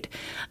made,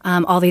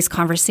 all these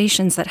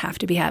conversations that have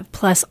to be had,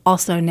 plus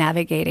also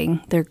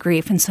navigating their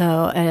grief. And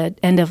so an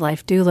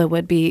end-of-life doula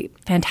would be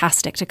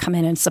fantastic to come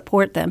in and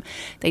support them.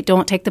 They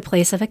don't take the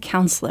place of a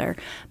counselor,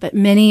 but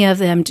many of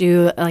them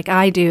do, like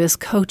I do, is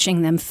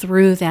coaching them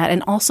through that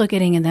and also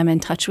getting them in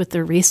touch with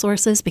their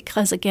resources,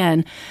 because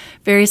again,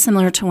 very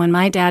similar to when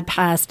my dad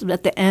passed,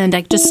 at the end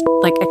I just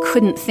I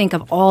couldn't think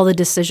of all the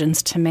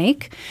decisions to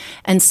make.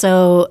 And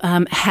so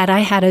had I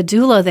had a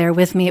doula there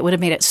with me, it would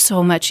have made it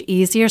so much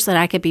easier so that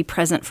I could be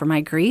present for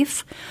my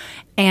grief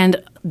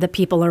and the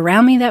people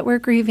around me that were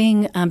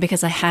grieving,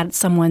 because I had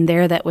someone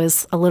there that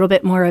was a little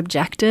bit more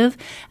objective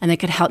and that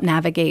could help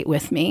navigate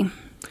with me.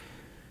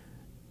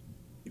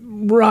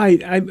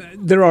 Right.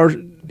 There are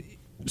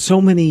so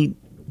many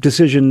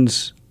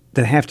decisions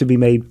that have to be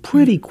made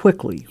pretty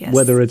quickly, yes.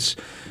 Whether it's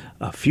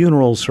a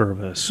funeral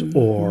service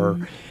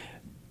or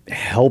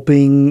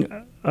helping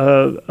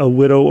a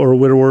widow or a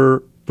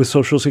widower with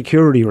Social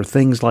Security or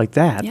things like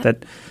that.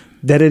 Yep.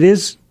 That it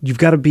is, you've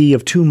got to be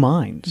of 2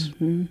 minds.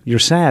 You're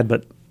sad,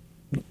 but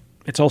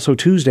it's also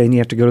Tuesday and you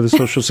have to go to the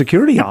Social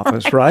Security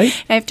office, right?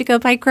 I have to go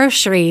buy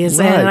groceries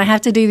and I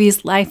have to do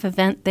these life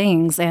event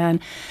things. And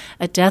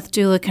a death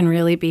doula can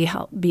really be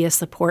a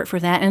support for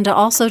that. And to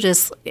also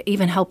just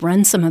even help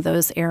run some of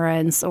those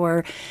errands,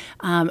 or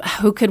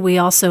who could we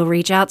also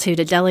reach out to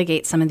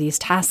delegate some of these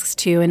tasks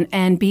to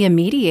and be a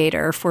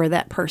mediator for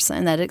that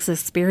person that is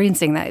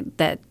experiencing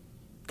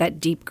that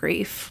deep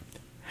grief.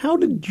 How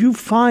did you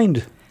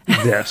find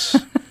this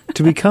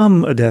to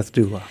become a death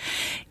doula?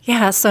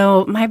 Yeah,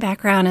 so my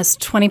background is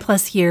 20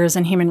 plus years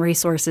in human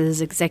resources,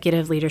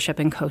 executive leadership,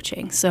 and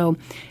coaching. So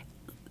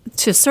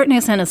to a certain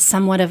extent, it's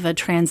somewhat of a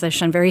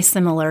transition, very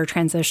similar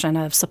transition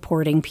of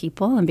supporting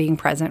people and being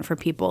present for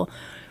people.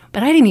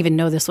 But I didn't even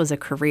know this was a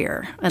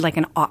career, like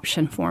an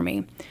option for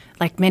me.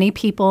 Like many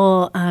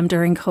people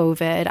during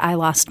COVID, I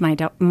lost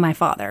my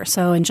father.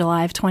 So in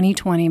July of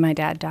 2020, my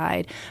dad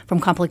died from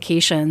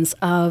complications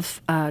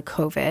of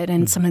COVID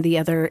and some of the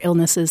other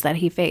illnesses that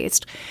he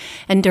faced.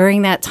 And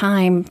during that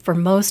time, for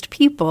most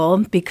people,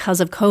 because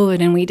of COVID,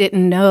 and we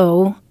didn't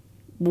know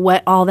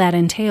what all that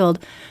entailed,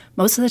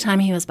 most of the time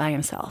he was by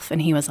himself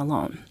and he was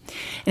alone.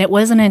 And it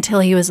wasn't until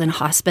he was in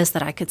hospice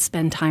that I could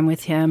spend time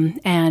with him.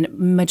 And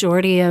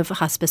majority of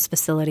hospice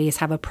facilities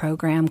have a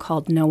program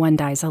called No One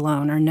Dies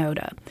Alone, or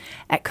NODA.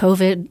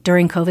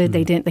 During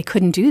COVID, they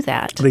couldn't do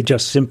that. They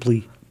just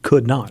simply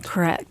could not.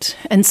 Correct.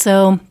 And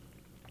so,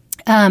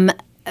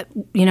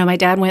 my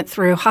dad went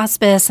through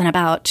hospice, and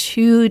about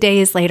 2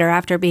 days later,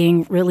 after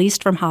being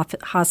released from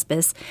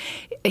hospice,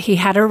 he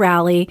had a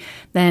rally.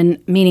 Then,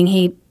 meaning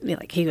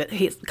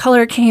his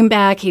color came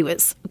back, he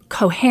was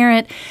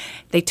coherent.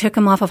 They took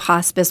him off of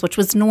hospice, which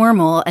was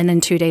normal, and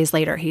then 2 days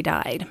later, he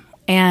died.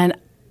 And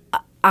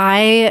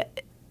I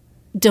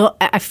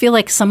feel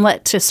like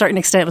somewhat, to a certain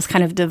extent, it was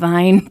kind of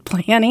divine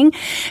planning,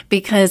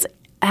 because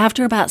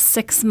after about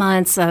 6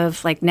 months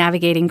of like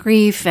navigating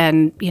grief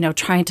and,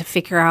 trying to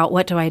figure out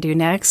what do I do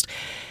next,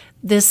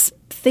 this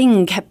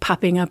thing kept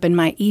popping up in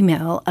my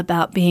email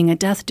about being a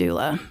death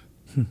doula.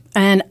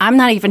 And I'm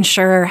not even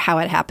sure how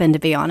it happened, to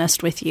be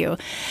honest with you.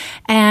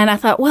 And I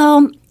thought,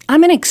 well,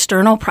 I'm an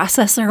external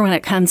processor when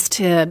it comes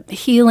to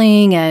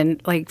healing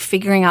and like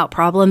figuring out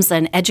problems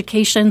and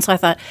education. So I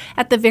thought,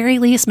 at the very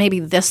least, maybe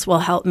this will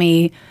help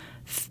me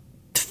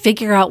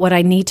figure out what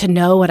I need to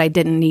know, what I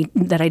didn't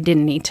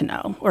need to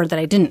know, or that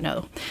I didn't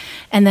know.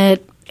 And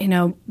that,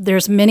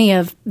 there's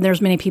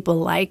many people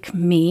like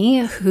me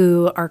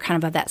who are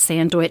kind of that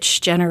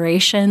sandwich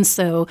generation.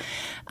 So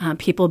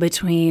people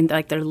between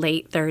like their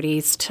late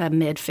 30s to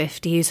mid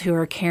 50s who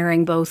are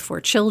caring both for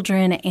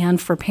children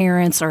and for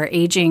parents or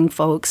aging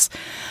folks.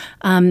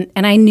 And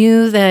I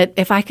knew that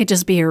if I could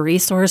just be a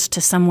resource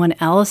to someone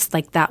else,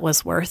 like that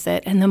was worth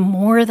it. And the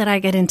more that I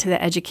get into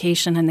the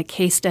education and the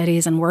case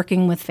studies and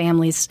working with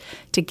families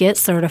to get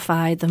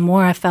certified, the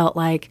more I felt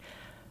like,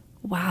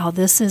 wow,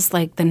 this is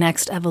like the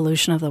next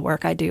evolution of the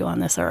work I do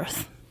on this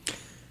earth.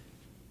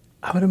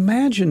 I would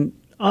imagine,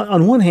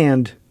 on one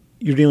hand,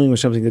 you're dealing with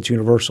something that's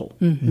universal.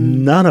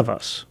 Mm-hmm. None of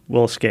us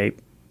will escape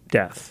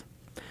death.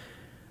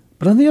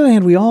 But on the other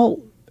hand,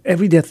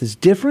 every death is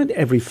different.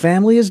 Every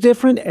family is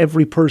different.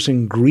 Every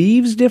person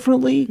grieves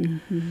differently.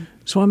 Mm-hmm.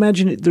 So I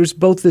imagine there's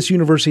both this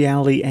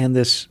universality and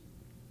this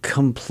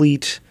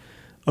complete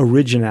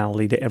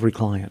originality to every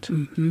client.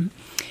 Mm-hmm.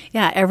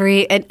 Yeah,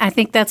 and I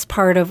think that's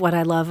part of what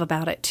I love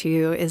about it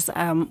too is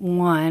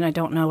one, I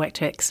don't know what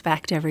to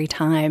expect every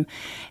time,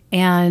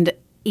 and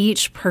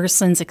each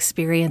person's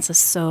experience is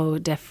so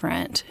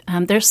different.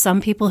 There's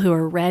some people who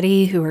are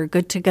ready, who are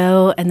good to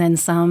go, and then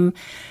some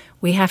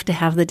we have to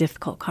have the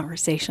difficult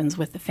conversations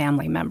with the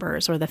family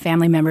members, or the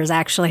family members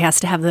actually has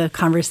to have the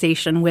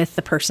conversation with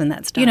the person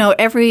that's done.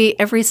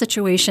 Every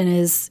situation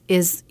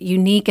is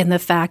unique in the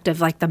fact of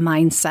like the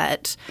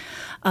mindset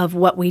of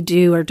what we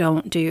do or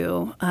don't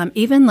do.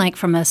 Even like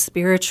from a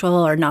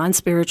spiritual or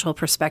non-spiritual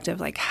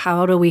perspective, like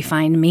how do we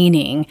find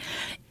meaning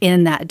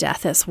in that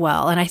death as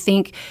well? And I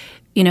think,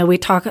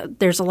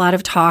 there's a lot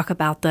of talk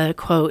about the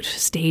quote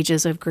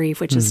stages of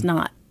grief, which is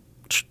not,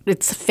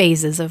 it's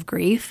phases of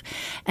grief.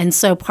 And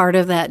so part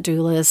of that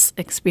doula's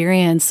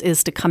experience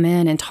is to come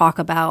in and talk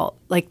about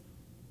like,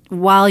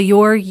 while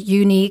you're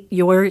unique,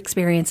 your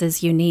experience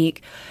is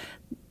unique,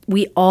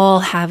 we all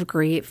have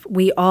grief.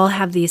 We all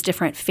have these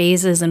different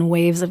phases and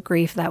waves of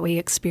grief that we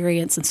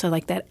experience. And so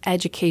like that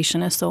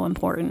education is so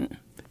important.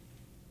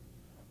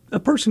 A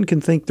person can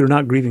think they're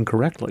not grieving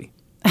correctly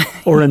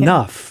or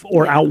enough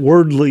or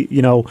outwardly,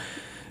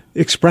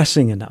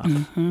 expressing enough.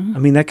 Mm-hmm. I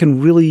mean, that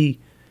can really,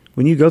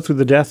 when you go through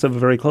the death of a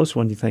very close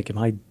one, you think, am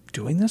I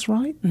doing this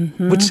right?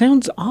 Mm-hmm. Which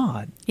sounds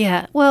odd.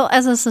 Yeah. Well,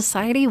 as a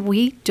society,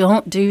 we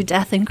don't do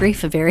death and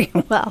grief very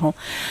well.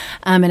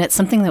 And it's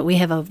something that we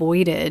have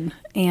avoided.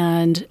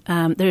 And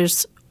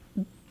there's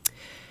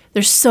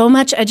so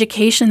much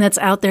education that's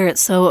out there.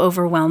 It's so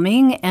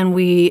overwhelming. And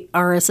we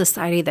are a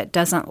society that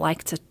doesn't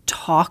like to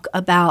talk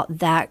about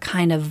that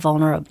kind of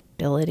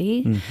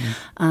vulnerability,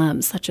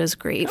 such as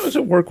grief. How does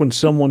it work when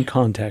someone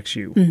contacts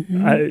you?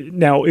 Mm-hmm.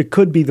 Now, it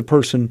could be the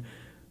person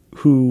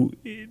who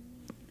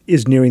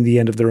is nearing the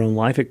end of their own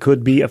life. It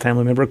could be a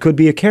family member. It could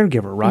be a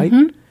caregiver, right?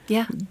 Mm-hmm.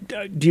 Yeah.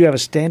 Do you have a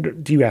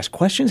standard? Do you ask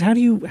questions? How do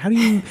you?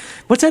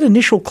 What's that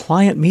initial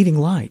client meeting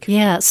like?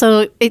 Yeah.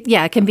 So it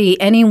can be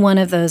any one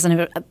of those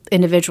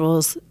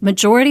individuals.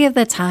 Majority of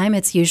the time,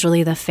 it's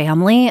usually the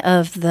family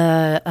of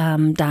the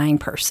dying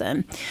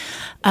person.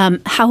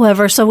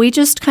 However, so we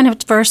just kind of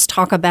first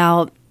talk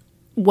about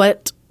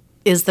what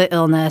is the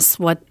illness,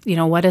 what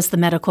is the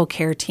medical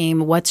care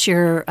team, what's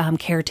your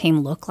care team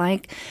look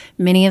like?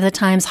 Many of the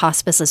times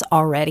hospice is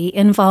already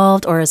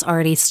involved or has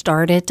already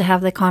started to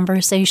have the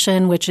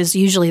conversation, which is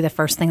usually the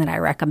first thing that I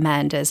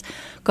recommend is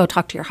go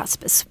talk to your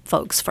hospice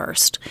folks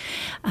first.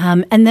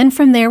 And then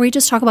from there, we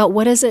just talk about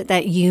what is it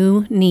that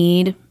you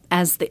need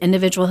as the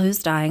individual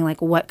who's dying,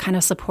 like, what kind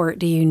of support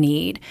do you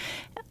need?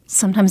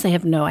 Sometimes they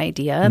have no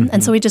idea. Mm-hmm.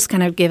 And so we just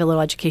kind of give a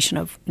little education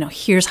of,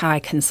 here's how I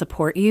can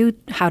support you.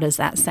 How does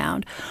that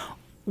sound?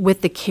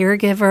 With the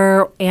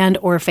caregiver and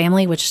or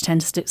family, which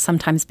tends to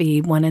sometimes be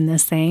one and the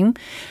same,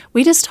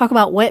 we just talk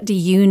about what do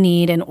you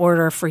need in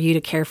order for you to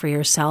care for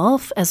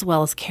yourself as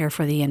well as care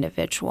for the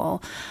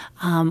individual.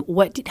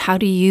 How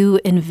do you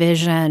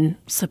envision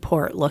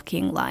support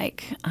looking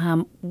like?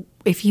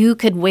 If you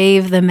could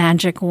wave the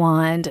magic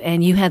wand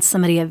and you had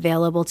somebody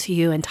available to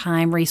you in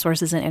time,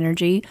 resources, and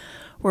energy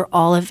were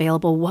all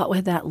available, what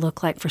would that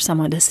look like for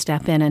someone to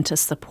step in and to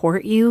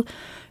support you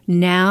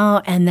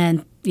now and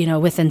then,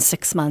 within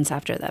 6 months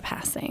after the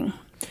passing?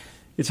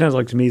 It sounds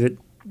like to me that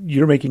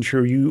you're making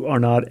sure you are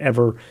not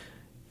ever,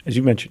 as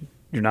you mentioned,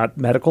 you're not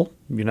medical.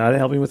 You're not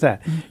helping with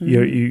that.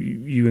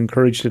 Mm-hmm. You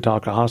encourage to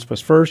talk to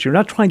hospice first. You're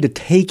not trying to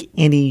take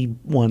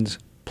anyone's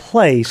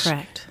place.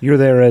 Correct. You're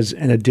there as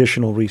an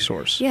additional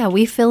resource. Yeah,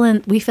 we fill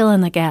in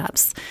the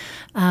gaps.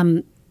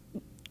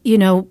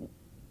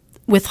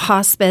 With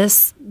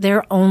hospice,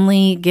 they're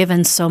only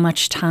given so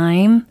much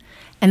time,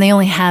 and they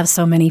only have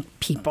so many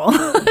people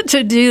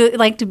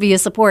to be a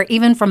support,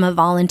 even from a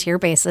volunteer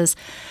basis.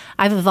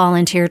 I've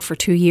volunteered for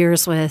 2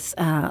 years with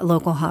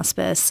local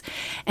hospice,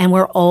 and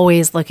we're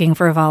always looking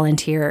for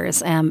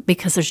volunteers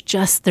because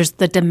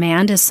the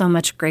demand is so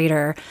much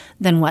greater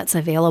than what's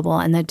available,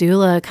 and the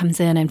doula comes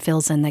in and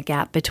fills in the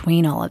gap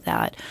between all of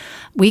that.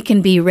 We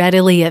can be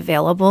readily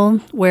available,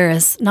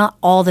 whereas not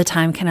all the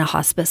time can a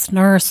hospice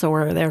nurse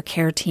or their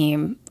care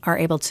team are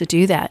able to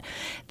do that.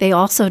 They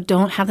also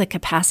don't have the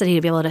capacity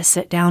to be able to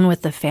sit down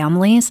with the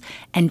families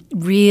and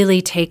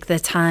really take the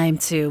time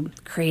to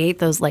create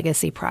those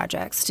legacy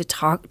projects,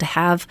 to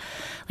have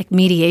like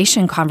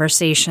mediation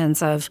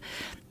conversations of,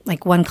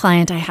 like, one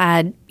client I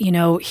had,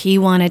 he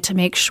wanted to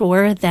make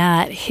sure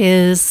that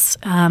his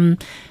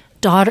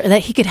daughter,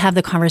 that he could have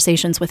the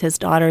conversations with his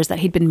daughters that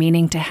he'd been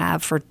meaning to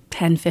have for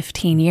 10,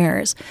 15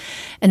 years.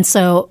 And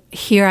so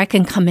here I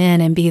can come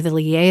in and be the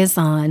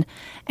liaison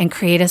and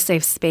create a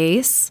safe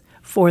space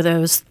for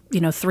those,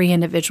 3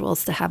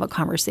 individuals to have a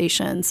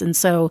conversations. And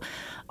so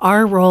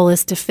our role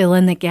is to fill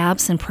in the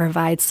gaps and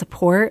provide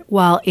support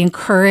while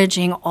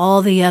encouraging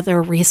all the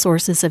other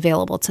resources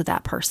available to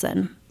that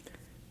person.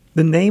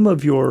 The name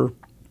of your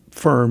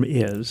firm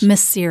is?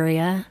 Miss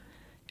Syria.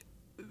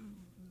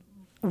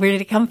 Where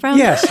did it come from?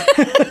 Yes.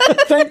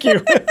 Thank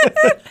you.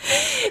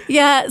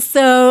 Yeah.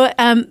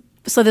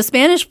 So the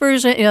Spanish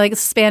version,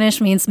 Spanish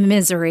means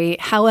misery.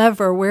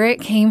 However, where it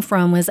came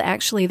from was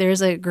actually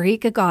there's a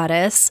Greek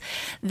goddess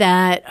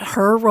that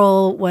her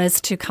role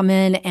was to come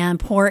in and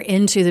pour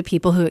into the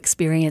people who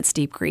experience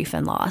deep grief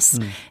and loss.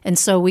 Mm. And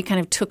so we kind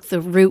of took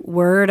the root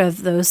word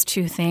of those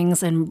two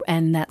things, and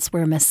that's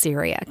where Miss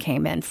Syria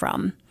came in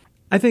from.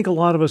 I think a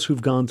lot of us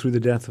who've gone through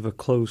the death of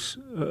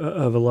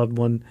of a loved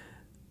one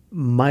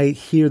might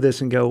hear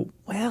this and go,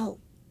 well,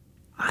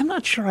 I'm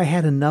not sure I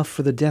had enough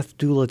for the death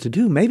doula to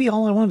do. Maybe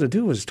all I wanted to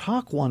do was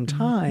talk one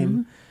time.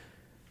 Mm-hmm.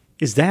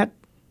 Is that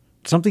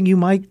something you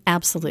might?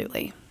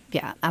 Absolutely.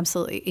 Yeah,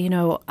 absolutely.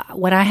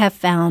 What I have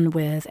found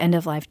with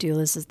end-of-life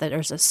doulas is that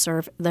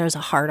there's a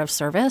heart of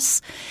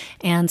service.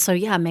 And so,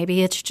 yeah,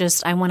 maybe it's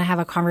just I want to have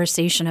a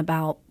conversation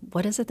about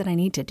what is it that I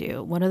need to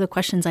do? What are the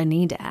questions I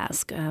need to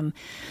ask?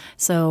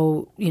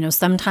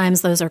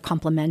 Sometimes those are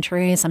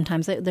complimentary.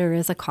 Sometimes there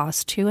is a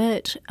cost to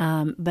it.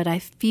 But I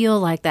feel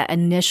like that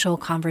initial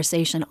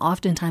conversation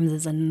oftentimes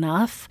is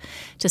enough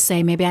to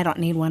say maybe I don't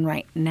need one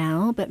right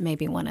now, but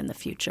maybe one in the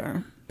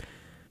future.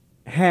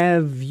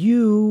 Have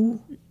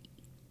you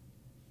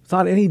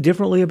thought any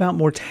differently about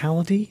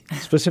mortality,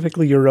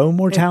 specifically your own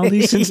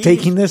mortality, since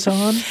taking this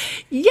on?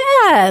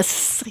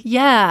 Yes.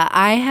 Yeah.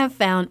 I have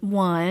found,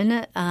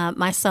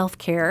 my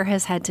self-care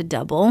has had to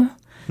double.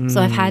 So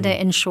I've had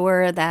to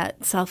ensure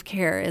that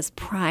self-care is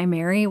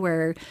primary,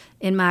 where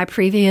in my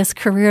previous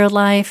career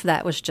life,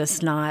 that was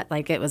just not,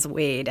 it was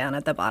way down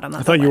at the bottom of the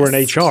list. I thought you were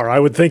in HR. I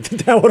would think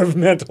that would have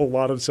meant a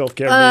lot of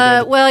self-care.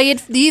 Well,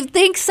 you'd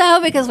think so,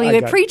 because we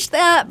would preach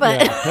that,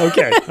 but... Yeah.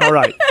 Okay, all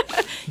right.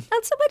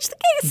 Not so much the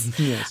case.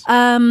 Yes.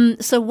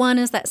 So one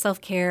is that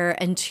self-care,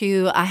 and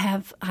two, I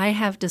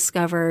have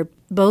discovered,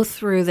 both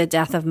through the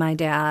death of my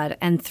dad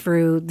and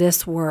through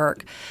this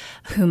work,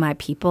 who my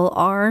people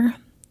are.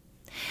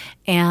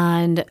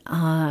 And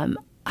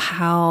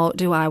how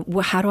do I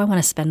want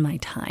to spend my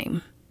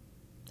time?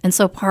 And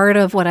so part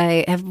of what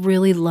I have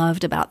really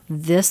loved about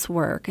this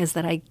work is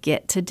that I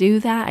get to do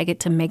that. I get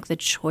to make the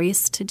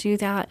choice to do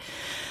that.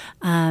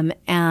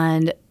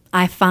 And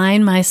I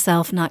find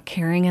myself not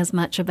caring as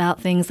much about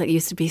things that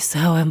used to be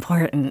so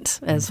important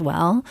as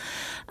well.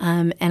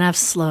 And I've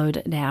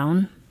slowed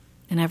down.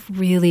 And I've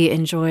really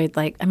enjoyed,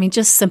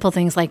 just simple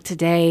things like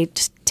today,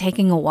 just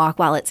taking a walk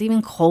while it's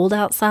even cold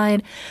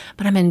outside,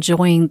 but I'm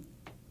enjoying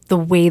the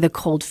way the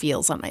cold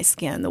feels on my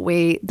skin, the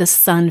way the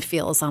sun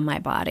feels on my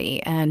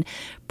body. And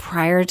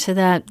prior to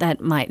that,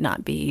 that might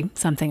not be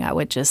something I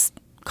would just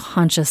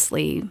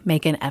consciously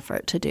make an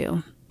effort to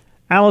do.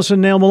 Allison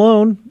Nail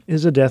Malone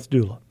is a death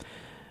doula.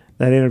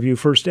 That interview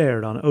first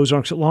aired on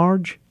Ozarks at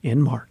Large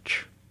in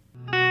March.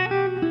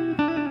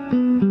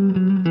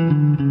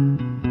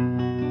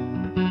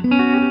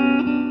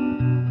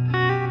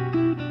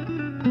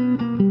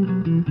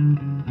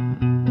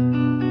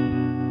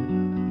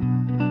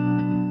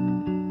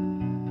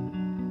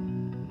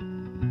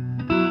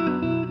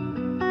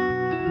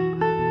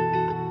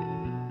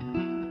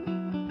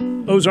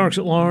 Ozarks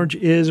at Large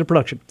is a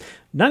production.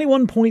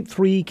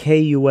 91.3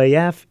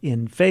 KUAF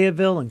in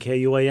Fayetteville, and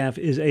KUAF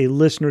is a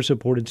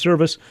listener-supported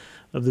service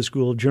of the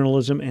School of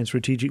Journalism and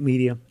Strategic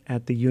Media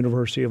at the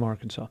University of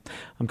Arkansas.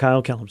 I'm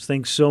Kyle Kellums.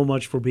 Thanks so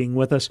much for being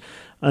with us.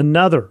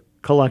 Another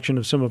collection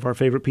of some of our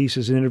favorite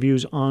pieces and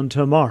interviews on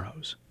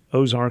tomorrow's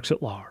Ozarks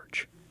at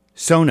Large.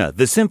 SONA,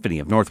 the Symphony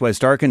of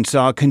Northwest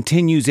Arkansas,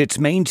 continues its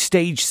main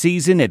stage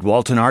season at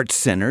Walton Arts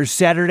Center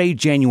Saturday,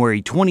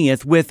 January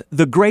 20th with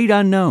The Great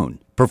Unknown,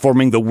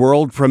 performing the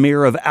world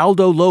premiere of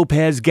Aldo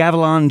Lopez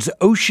Gavilan's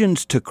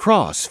Oceans to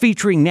Cross,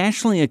 featuring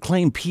nationally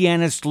acclaimed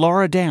pianist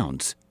Laura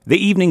Downs. The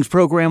evening's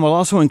program will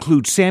also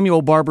include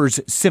Samuel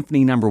Barber's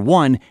Symphony No.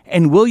 1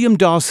 and William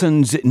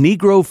Dawson's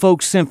Negro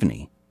Folk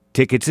Symphony.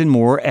 Tickets and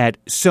more at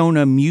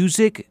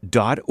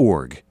sonamusic.org.